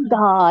 right. dear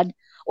God,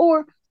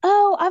 or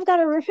oh, I've got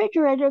a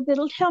refrigerator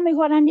that'll tell me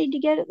what I need to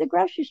get at the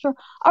grocery store.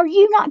 Are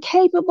you not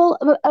capable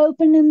of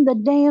opening the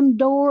damn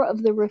door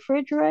of the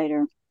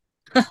refrigerator?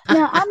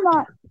 Now,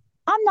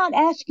 I'm not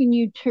asking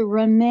you to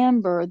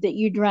remember that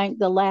you drank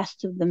the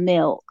last of the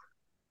milk,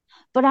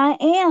 but I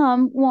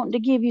am wanting to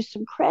give you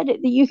some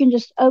credit that you can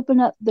just open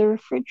up the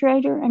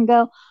refrigerator and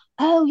go,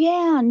 "Oh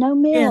yeah, no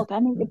Yeah. milk. I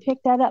need to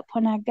pick that up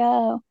when I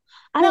go."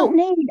 I don't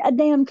Well, need a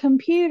damn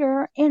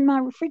computer in my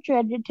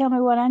refrigerator to tell me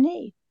what I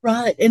need.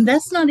 right. And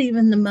that's not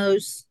even the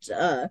most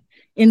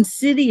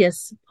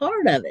insidious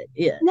part of it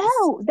is.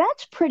 No,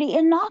 that's pretty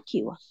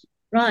innocuous.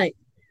 Right.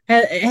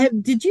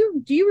 Do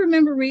you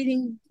remember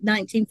reading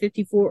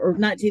 1954 or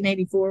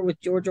 1984 with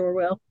George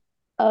Orwell?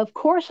 Of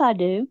course I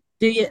do.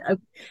 Do you?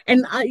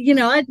 And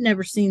I'd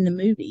never seen the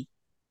movie.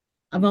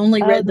 I've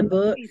only Oh, read the the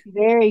book, movie's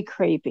very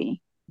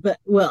creepy. but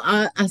well,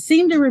 I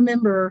seem to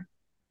remember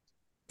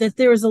that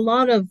there was a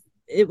lot of.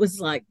 It was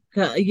like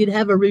you'd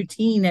have a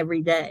routine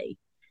every day,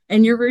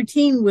 and your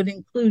routine would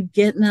include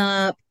getting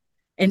up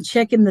and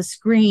checking the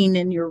screen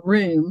in your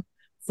room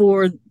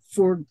for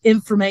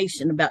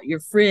information about your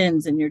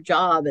friends and your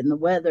job and the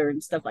weather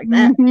and stuff like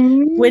that.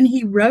 Hmm. When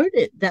he wrote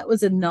it, that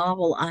was a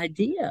novel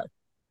idea.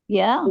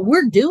 Yeah.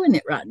 We're doing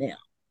it right now.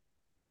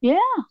 Yeah.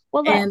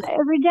 Well, And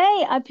every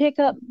day I pick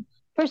up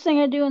first thing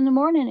I do in the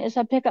morning is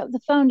I pick up the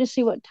phone to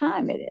see what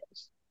time it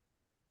is.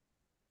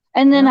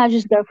 And then I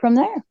just go from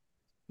there.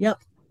 Yep.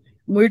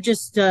 We're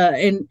just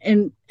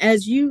and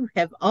as you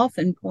have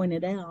often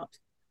pointed out,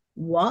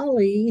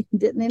 Wally,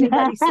 didn't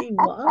anybody see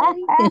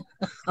Wally?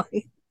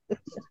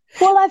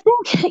 Well, I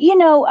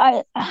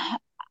think,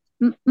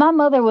 my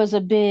mother was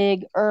a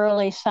big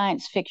early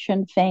science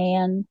fiction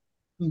fan.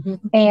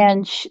 Mm-hmm.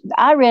 And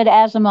I read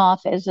Asimov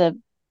as a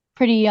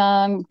pretty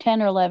young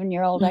 10 or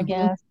 11-year-old, I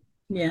guess.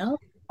 Yeah.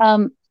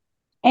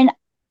 And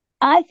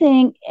I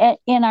think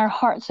in our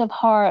hearts of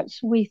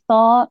hearts, we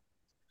thought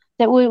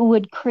that we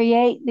would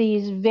create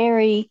these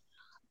very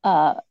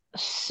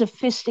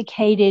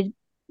sophisticated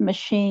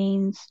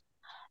machines,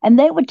 and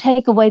they would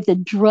take away the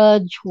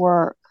drudge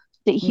work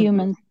that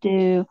humans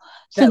do,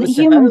 so that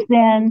humans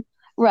then,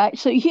 right?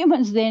 So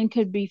humans then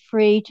could be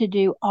free to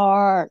do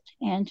art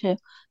and to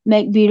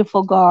make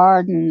beautiful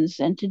gardens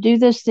and to do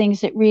those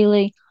things that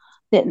really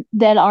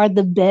that are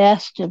the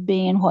best of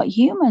being what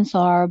humans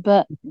are.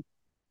 But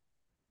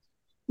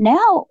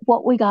now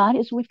what we got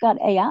is we've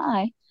got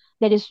AI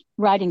that is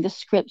writing the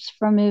scripts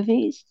for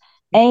movies.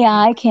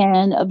 AI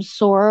can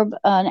absorb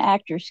an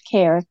actor's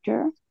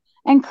character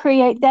and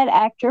create that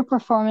actor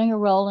performing a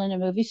role in a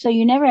movie. So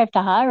you never have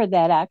to hire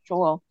that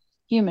actual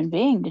human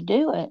being to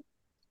do it,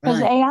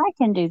 because Right. AI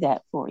can do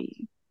that for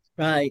you.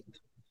 Right.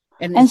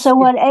 And so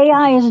what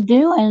AI is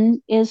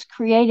doing is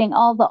creating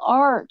all the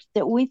art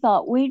that we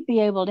thought we'd be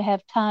able to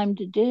have time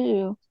to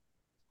do.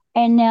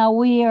 And now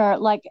we are,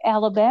 like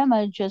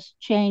Alabama just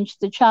changed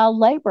the child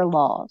labor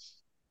laws.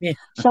 Yeah.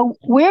 So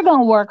we're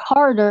going to work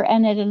harder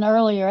and at an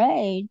earlier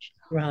age,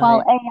 while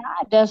Right.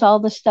 AI does all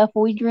the stuff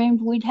we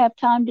dreamed we'd have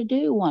time to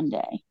do one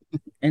day.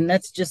 And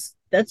that's just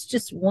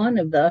one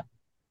of the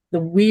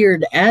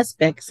weird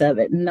aspects of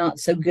it, and not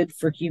so good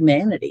for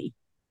humanity.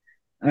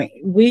 I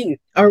mean,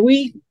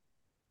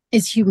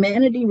 is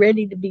humanity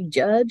ready to be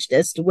judged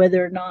as to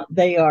whether or not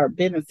they are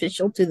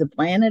beneficial to the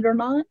planet or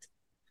not?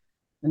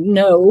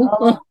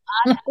 No.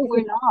 Oh,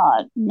 we're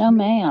not. No,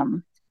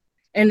 ma'am.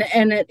 And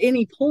at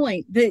any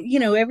point,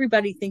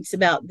 everybody thinks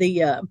about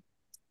the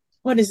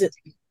what is it?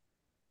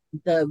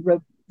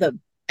 The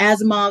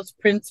Asimov's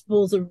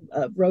principles of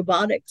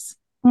robotics.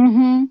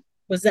 Mm-hmm.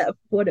 Was that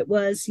what it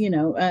was?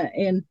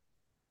 And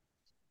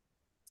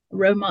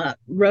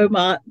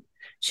robot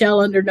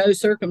shall under no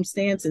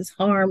circumstances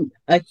harm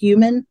a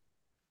human.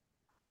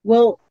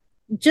 Well,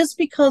 just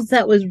because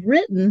that was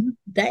written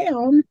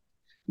down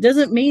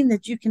doesn't mean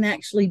that you can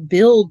actually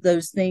build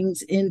those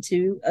things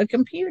into a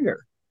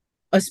computer,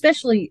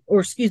 especially, or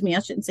excuse me, I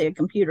shouldn't say a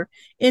computer,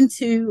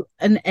 into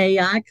an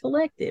AI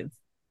collective.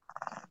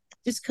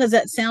 Just because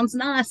that sounds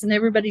nice and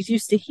everybody's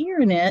used to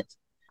hearing it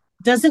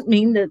doesn't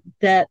mean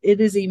that it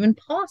is even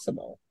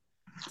possible.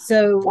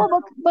 So,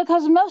 well,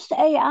 because most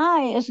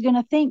AI is going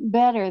to think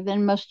better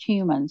than most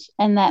humans,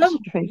 and that's the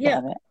truth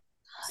of it.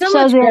 So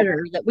much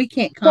better that we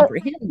can't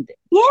comprehend it.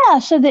 Yeah,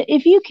 so that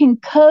if you can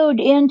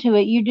code into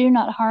it, you do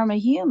not harm a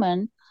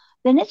human,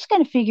 then it's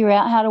going to figure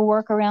out how to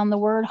work around the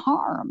word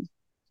harm.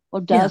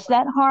 Well, does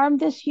that harm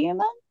this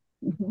human?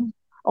 Mm-hmm.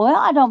 Well,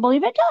 I don't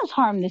believe it does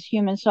harm this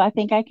human, so I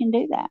think I can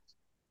do that.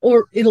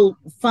 Or it'll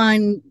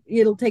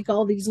take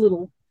all these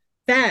little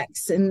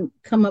facts and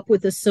come up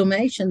with a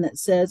summation that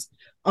says,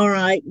 all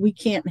right, we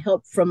can't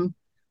help from,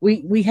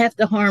 we have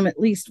to harm at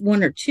least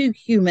one or two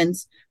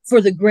humans for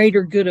the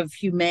greater good of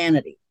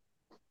humanity.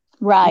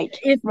 Right.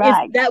 If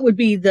that would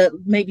be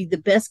maybe the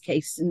best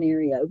case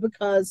scenario,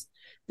 because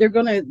they're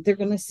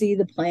gonna see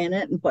the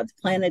planet and what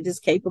the planet is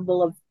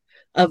capable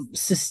of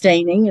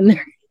sustaining, and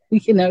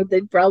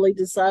they'd probably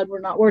decide we're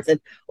not worth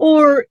it.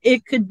 Or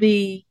it could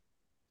be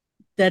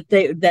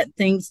that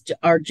things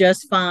are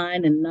just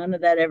fine and none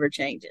of that ever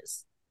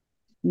changes.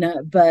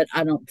 No, but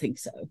I don't think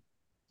so.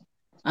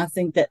 I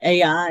think that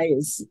AI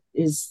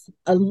is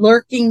a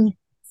lurking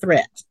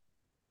threat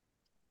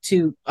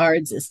to our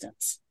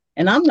existence.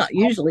 And I'm not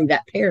usually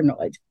that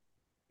paranoid.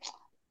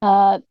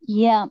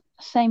 Yeah,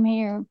 same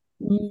here.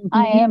 Mm-hmm.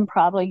 I am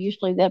probably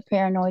usually that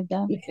paranoid,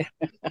 though.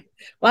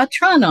 Well, I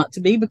try not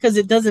to be, because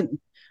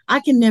I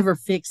can never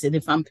fix it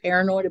if I'm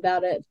paranoid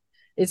about it.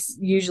 It's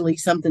usually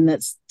something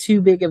that's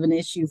too big of an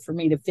issue for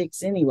me to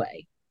fix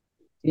anyway.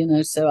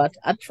 So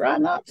I try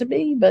not to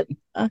be, but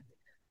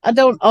I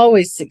don't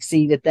always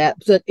succeed at that.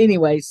 But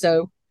anyway,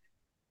 so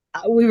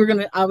I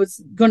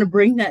was going to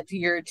bring that to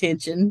your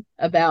attention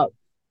about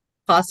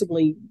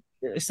possibly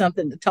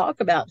something to talk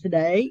about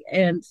today.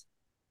 And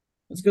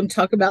I was going to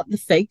talk about the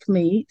fake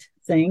meat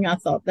thing. I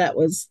thought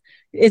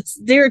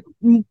there are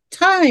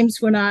times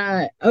when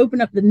I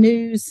open up the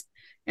news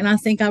and I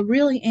think I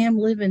really am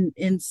living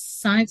in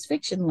science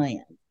fiction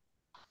land.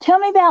 Tell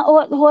me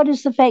about what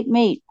is the fake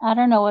meat? I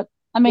don't know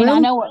I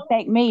know what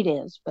fake meat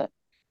is, but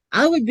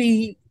I would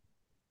be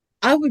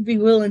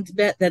willing to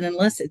bet that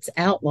unless it's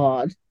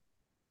outlawed,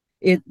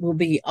 it will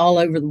be all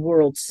over the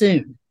world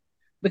soon.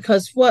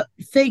 Because what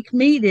fake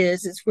meat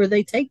is where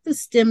they take the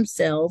stem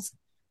cells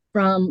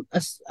from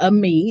a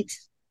meat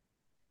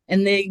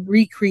and they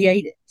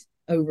recreate it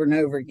over and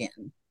over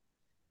again.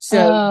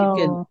 So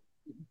you can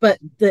But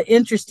the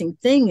interesting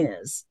thing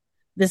is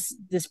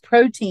this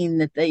protein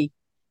that they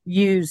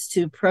use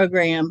to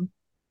program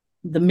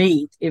the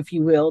meat, if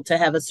you will, to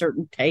have a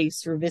certain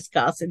taste or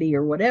viscosity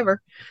or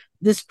whatever.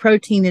 This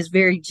protein is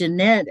very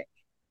genetic,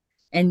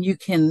 and you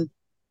can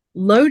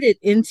load it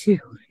into,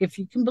 if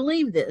you can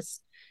believe this,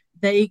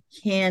 they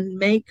can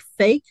make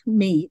fake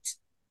meat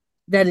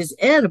that is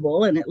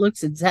edible and it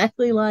looks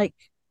exactly like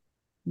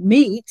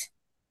meat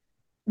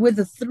with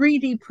a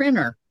 3D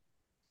printer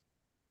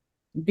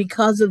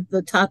because of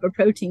the type of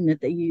protein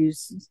that they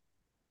use.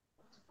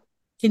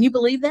 Can you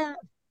believe that?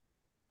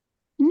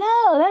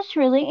 No, that's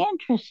really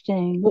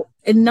interesting. Well,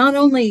 and not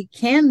only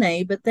can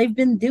they, but they've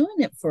been doing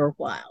it for a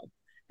while.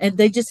 And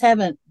they just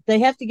haven't, they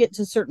have to get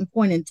to a certain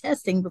point in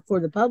testing before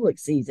the public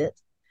sees it,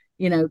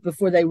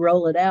 before they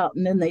roll it out.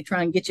 And then they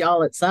try and get you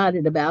all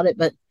excited about it.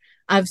 But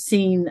I've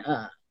seen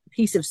a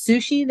piece of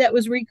sushi that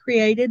was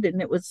recreated,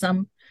 and it was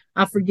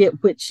I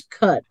forget which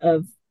cut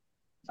of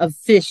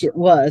fish it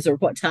was or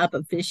what type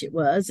of fish it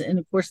was. And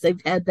of course,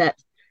 they've had that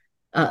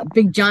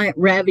big giant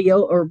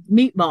ravioli or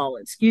meatball,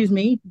 excuse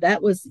me,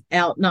 that was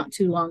out not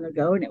too long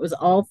ago, and it was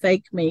all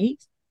fake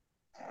meat.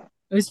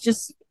 It was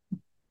just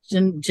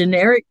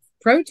generic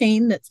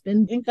protein that's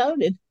been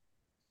encoded.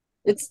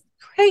 It's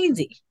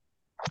crazy.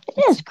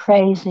 It is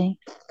crazy.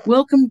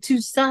 Welcome to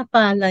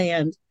sci-fi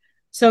land.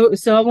 So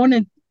I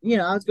wanted,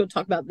 I was going to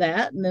talk about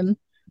that, and then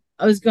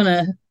I was going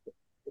to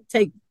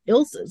take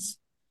Ilsa's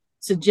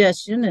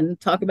suggestion and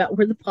talk about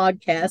where the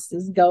podcast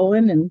is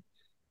going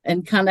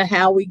and kind of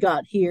how we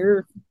got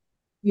here.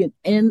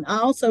 And I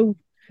also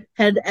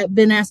had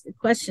been asked a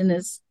question: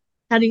 is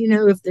how do you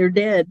know if they're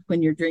dead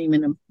when you're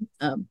dreaming them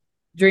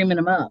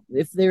up?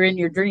 If they're in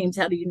your dreams,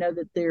 how do you know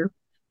that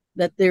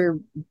they're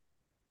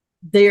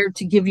there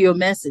to give you a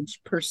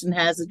message? Person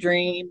has a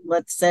dream,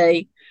 let's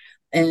say,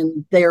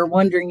 and they're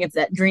wondering if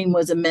that dream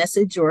was a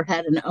message or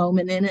had an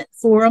omen in it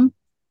for them,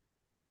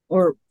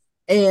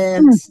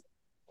 and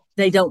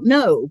they don't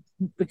know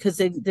because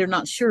they're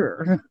not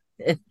sure.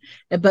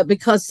 But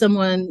because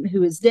someone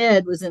who is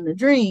dead was in the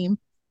dream,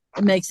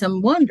 it makes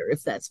them wonder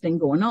if that's been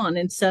going on.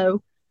 And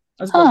so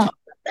I was going to talk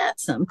about that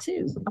some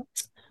too.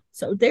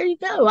 So there you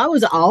go. I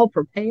was all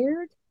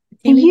prepared.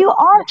 You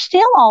are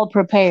still all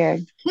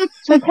prepared.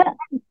 So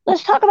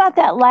let's talk about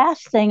that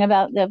last thing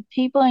about the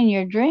people in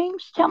your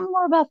dreams. Tell me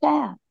more about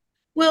that.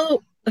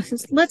 Well,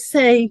 let's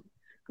say,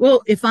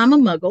 if I'm a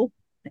muggle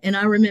and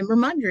I remember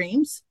my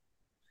dreams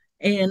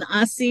and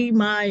I see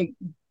my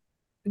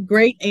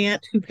great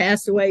aunt who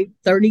passed away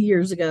 30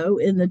 years ago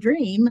in the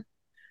dream,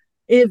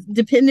 if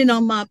depending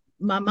on my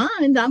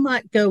mind, I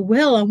might go,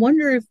 well, I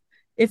wonder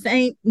if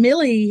Aunt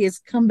Millie has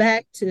come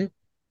back to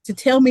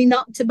tell me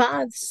not to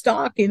buy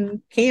stock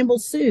in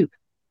Campbell's soup,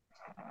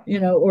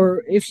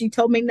 or if she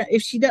told me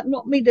if she doesn't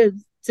want me to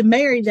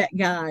marry that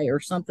guy or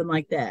something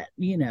like that,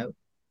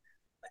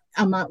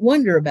 I might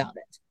wonder about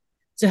it.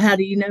 So how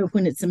do you know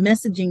when it's a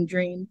messaging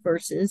dream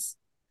versus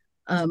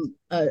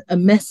a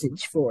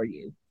message for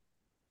you?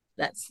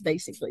 That's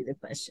basically the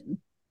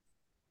question.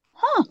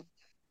 Huh.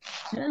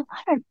 Yeah.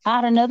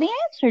 I don't know the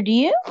answer. Do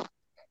you?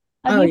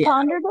 Have you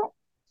pondered it?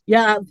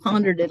 Yeah, I've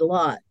pondered it a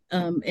lot.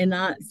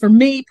 For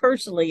me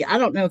personally, I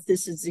don't know if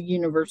this is a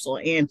universal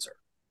answer,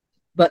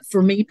 but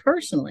for me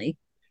personally,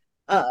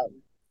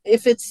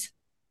 if it's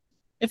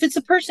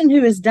a person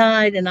who has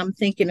died and I'm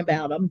thinking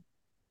about them,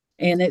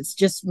 and it's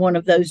just one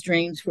of those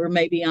dreams where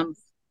maybe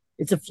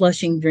it's a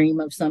flushing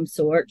dream of some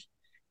sort,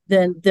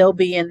 then they'll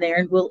be in there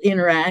and we'll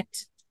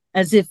interact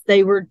as if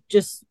they were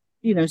just,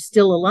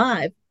 still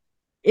alive.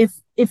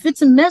 If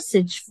it's a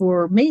message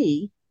for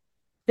me,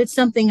 if it's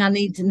something I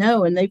need to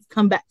know and they've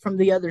come back from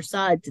the other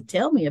side to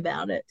tell me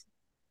about it,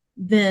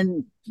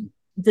 then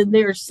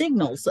there are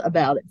signals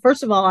about it.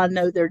 First of all, I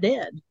know they're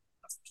dead.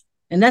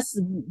 And that's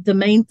the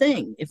main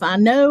thing. If I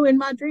know in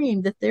my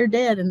dream that they're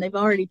dead and they've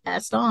already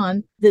passed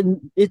on,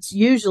 then it's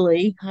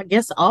usually, I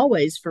guess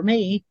always for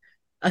me,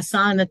 a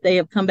sign that they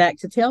have come back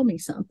to tell me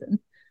something.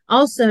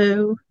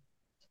 Also,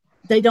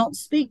 they don't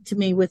speak to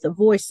me with a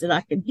voice that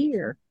I can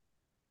hear.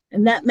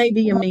 And that may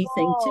be a me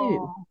thing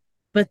too.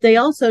 But they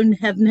also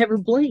have never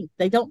blinked.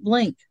 They don't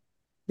blink.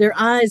 Their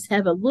eyes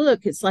have a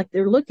look. It's like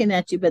they're looking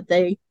at you, but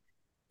they're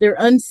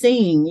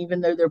unseeing,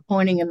 even though they're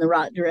pointing in the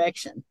right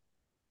direction.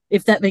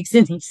 If that makes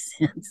any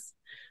sense.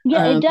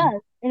 Yeah, it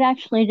does. It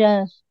actually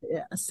does.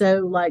 Yeah.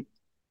 So like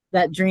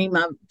that dream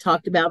I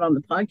talked about on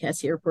the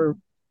podcast here where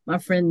my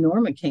friend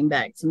Norma came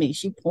back to me.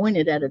 She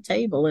pointed at a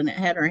table and it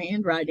had her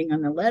handwriting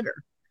on the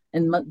letter.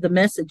 And the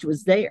message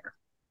was there.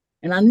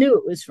 And I knew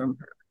it was from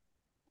her.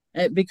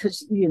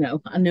 Because,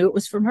 I knew it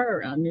was from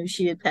her. I knew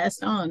she had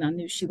passed on. I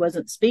knew she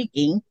wasn't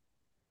speaking.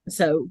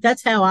 So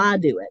that's how I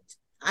do it.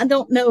 I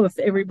don't know if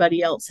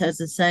everybody else has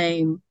the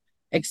same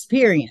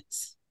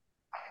experience.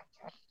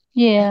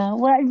 Yeah.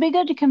 Well, it'd be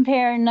good to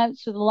compare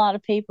notes with a lot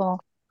of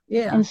people.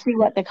 Yeah. And see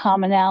what the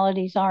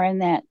commonalities are in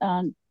that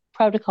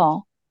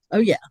protocol. Oh,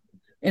 yeah.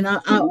 And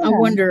I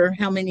wonder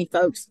how many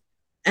folks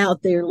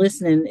out there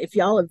listening, if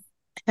y'all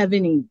have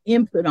any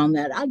input on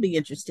that, I'd be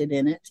interested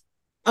in it.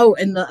 Oh,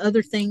 and the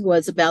other thing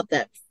was about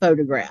that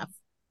photograph.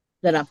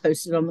 that I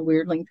posted on the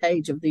Weirdling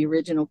page of the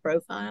original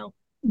profile.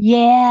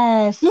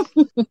 Yes.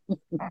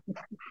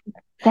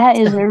 That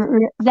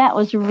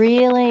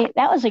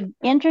was an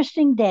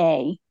interesting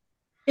day.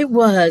 It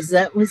was.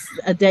 That was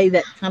a day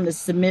that kind of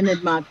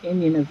cemented my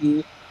opinion of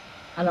you.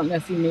 I don't know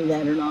if you knew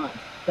that or not,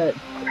 but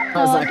I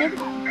was Oh, I like, didn't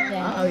know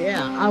that. oh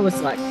yeah, I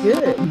was like,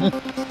 good,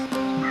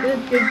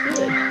 good,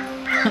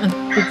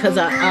 because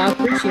I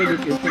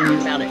appreciated your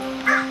opinion about it.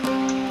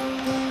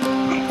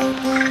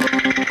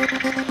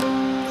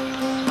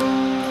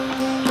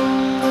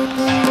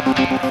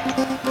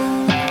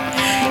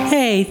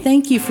 Hey,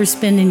 thank you for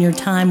spending your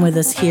time with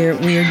us here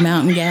at Weird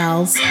Mountain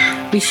Gals.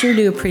 We sure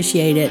do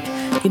appreciate it.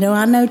 You know,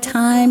 I know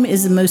time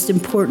is the most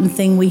important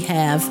thing we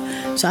have,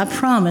 so I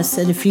promise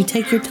that if you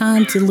take your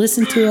time to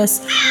listen to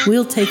us,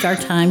 we'll take our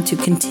time to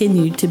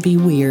continue to be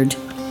weird.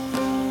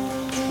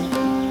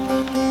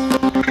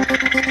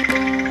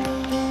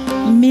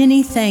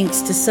 Many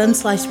thanks to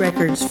Sunslice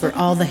Records for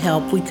all the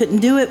help. We couldn't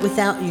do it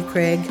without you,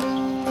 Craig.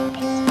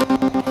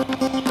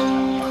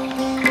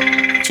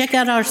 Check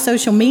out our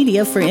social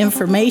media for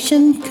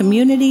information,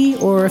 community,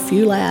 or a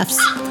few laughs.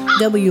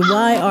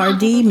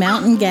 WYRD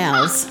Mountain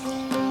Gals.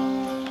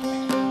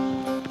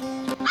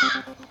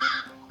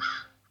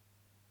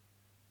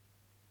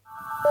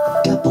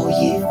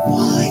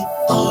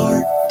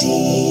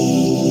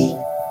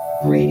 WYRD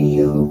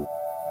Radio.